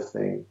kind of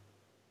thing.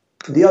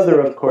 The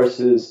other, of course,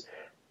 is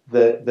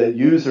the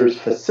user's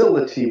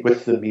facility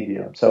with the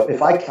medium. So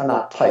if I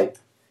cannot type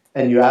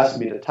and you ask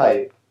me to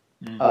type,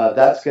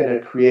 that's going to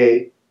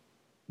create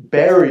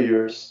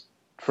barriers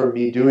for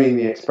me doing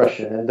the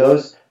expression. And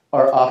those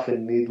are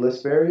often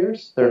needless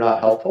barriers. They're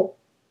not helpful.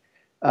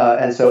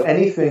 And so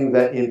anything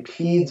that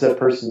impedes a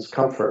person's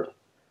comfort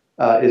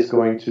is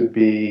going to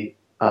be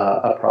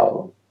a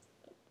problem.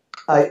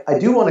 I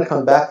do want to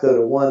come back,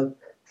 though, to one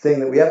thing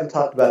that we haven't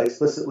talked about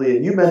explicitly,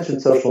 and you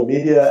mentioned social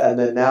media, and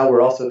then now we're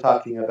also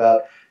talking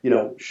about,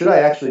 should I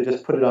actually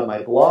just put it on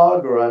my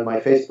blog or on my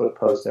Facebook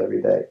post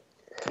every day?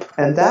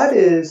 And that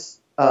is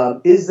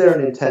there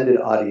an intended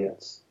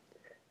audience?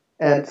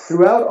 And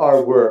throughout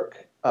our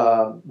work,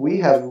 we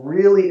have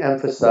really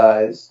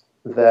emphasized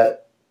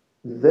that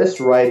this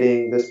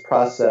writing, this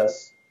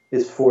process,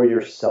 is for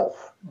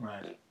yourself.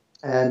 Right.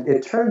 And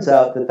it turns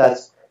out that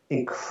that's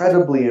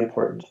incredibly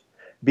important.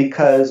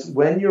 Because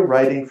when you're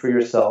writing for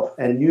yourself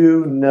and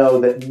you know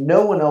that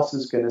no one else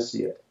is going to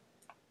see it,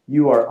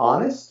 you are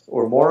honest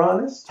or more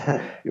honest.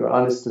 You're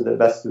honest to the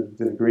best of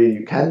the degree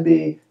you can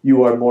be.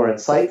 You are more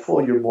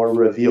insightful. You're more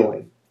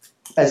revealing.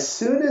 As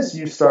soon as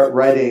you start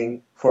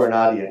writing for an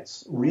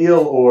audience, real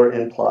or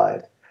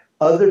implied,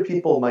 other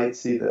people might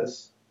see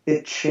this.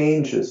 It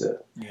changes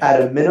it. Yeah.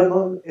 At a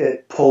minimum,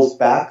 it pulls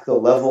back the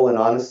level and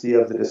honesty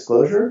of the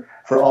disclosure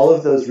for all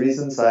of those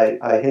reasons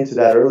I hinted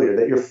at earlier,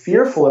 that you're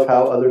fearful of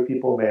how other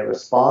people may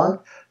respond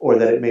or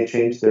that it may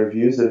change their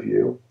views of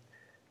you.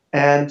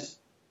 And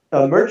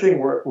emerging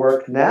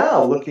work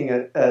now, looking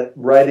at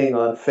writing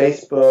on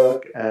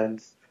Facebook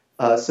and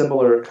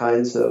similar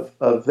kinds of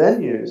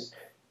venues,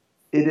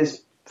 it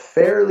is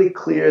fairly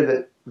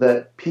clear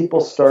that people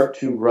start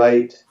to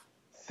write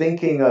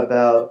thinking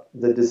about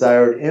the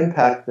desired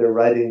impact their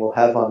writing will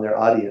have on their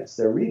audience,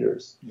 their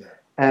readers. Yeah.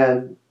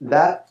 And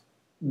that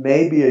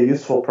may be a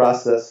useful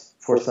process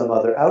for some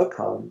other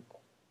outcome,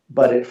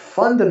 but it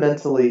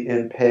fundamentally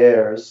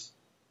impairs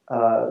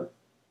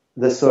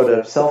the sort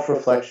of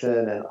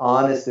self-reflection and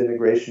honest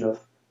integration of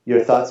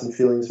your thoughts and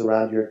feelings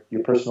around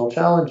your personal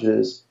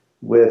challenges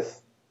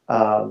with,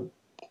 sort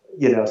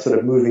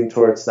of moving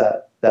towards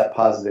that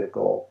positive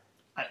goal.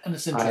 And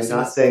it's interesting. I'm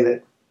not saying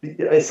that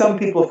some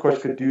people, of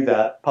course, could do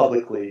that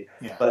publicly,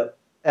 but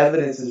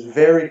evidence is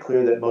very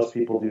clear that most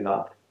people do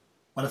not.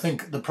 Well, I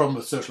think the problem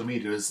with social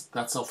media is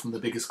that's often the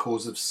biggest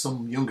cause of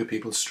some younger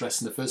people's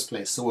stress in the first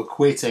place. So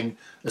equating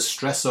a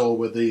stressor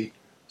with the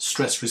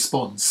stress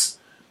response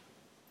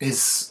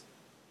is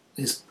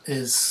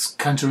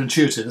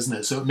counterintuitive, isn't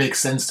it? So it makes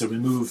sense to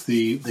remove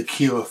the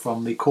cure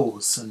from the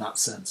cause in that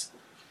sense.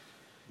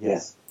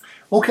 Yes.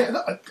 Okay,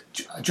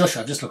 Josh,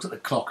 I've just looked at the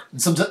clock,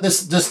 and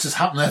sometimes this just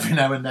happens every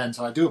now and then,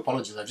 so I do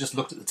apologise. I've just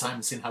looked at the time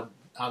and seen how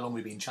long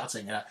we've been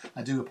chatting, and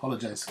I do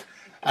apologise.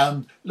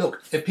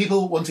 Look, if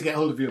people want to get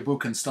hold of your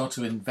book and start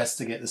to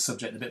investigate the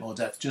subject in a bit more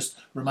depth, just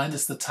remind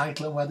us the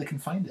title and where they can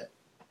find it.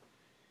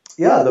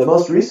 Yeah, the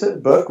most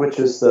recent book, which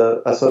is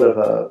a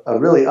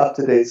really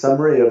up-to-date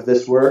summary of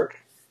this work,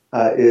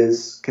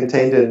 is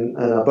contained in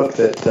a book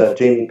that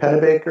Jamie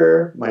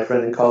Pennebaker, my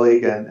friend and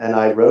colleague, and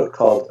I wrote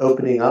called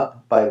Opening Up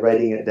by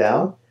Writing It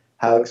Down,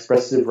 How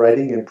Expressive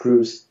Writing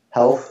Improves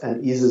Health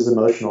and Eases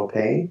Emotional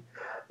Pain.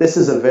 This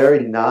is a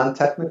very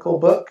non-technical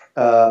book,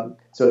 so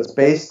it's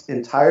based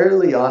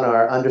entirely on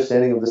our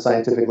understanding of the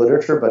scientific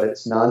literature, but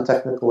it's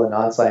non-technical and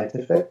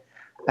non-scientific.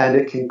 And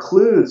it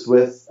concludes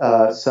with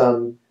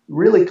some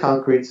really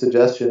concrete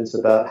suggestions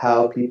about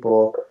how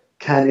people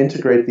can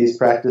integrate these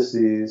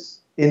practices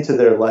into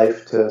their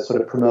life to sort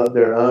of promote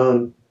their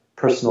own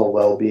personal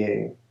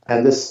well-being.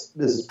 And this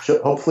is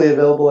hopefully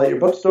available at your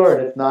bookstore,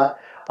 and if not,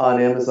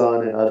 on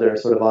Amazon and other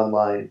sort of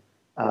online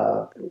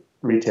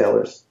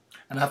retailers.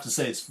 And I have to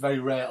say, it's very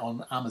rare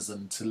on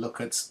Amazon to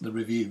look at the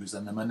reviews,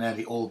 and they may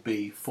nearly all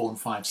be 4 and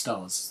 5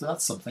 stars. So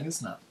that's something,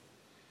 isn't it?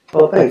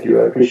 Well, thank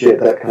you. I appreciate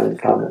that kind of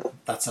comment.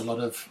 That's a lot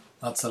of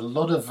positive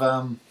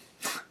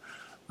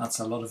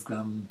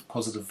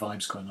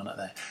vibes going on out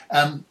there.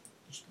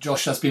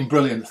 Josh, that's been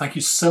brilliant. Thank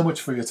you so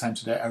much for your time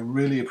today. I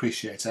really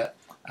appreciate it,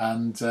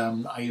 and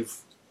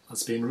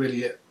it's been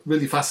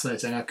really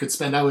fascinating. I could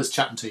spend hours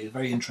chatting to you.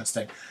 Very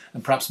interesting,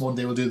 and perhaps one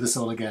day we'll do this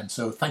all again.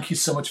 So thank you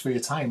so much for your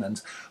time,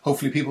 and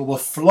hopefully people will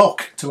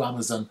flock to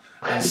Amazon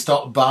and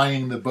start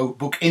buying the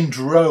book in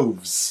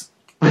droves.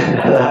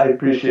 I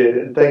appreciate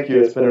it. Thank you.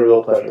 It's been a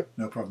real pleasure.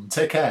 No problem.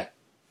 Take care.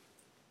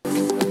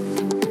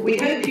 We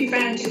hope you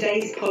found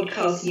today's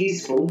podcast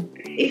useful.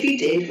 If you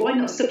did, why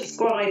not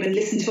subscribe and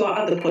listen to our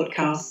other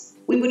podcasts?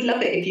 We would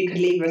love it if you could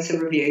leave us a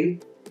review.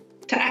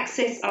 To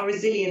access our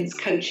resilience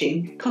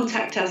coaching,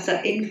 contact us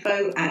at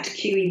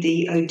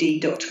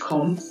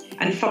info@qedod.com.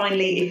 And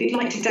finally, if you'd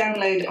like to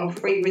download our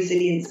free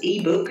resilience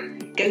ebook,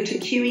 go to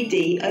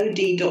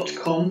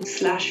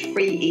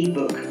qedod.com/free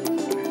ebook.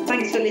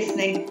 Thanks for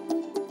listening.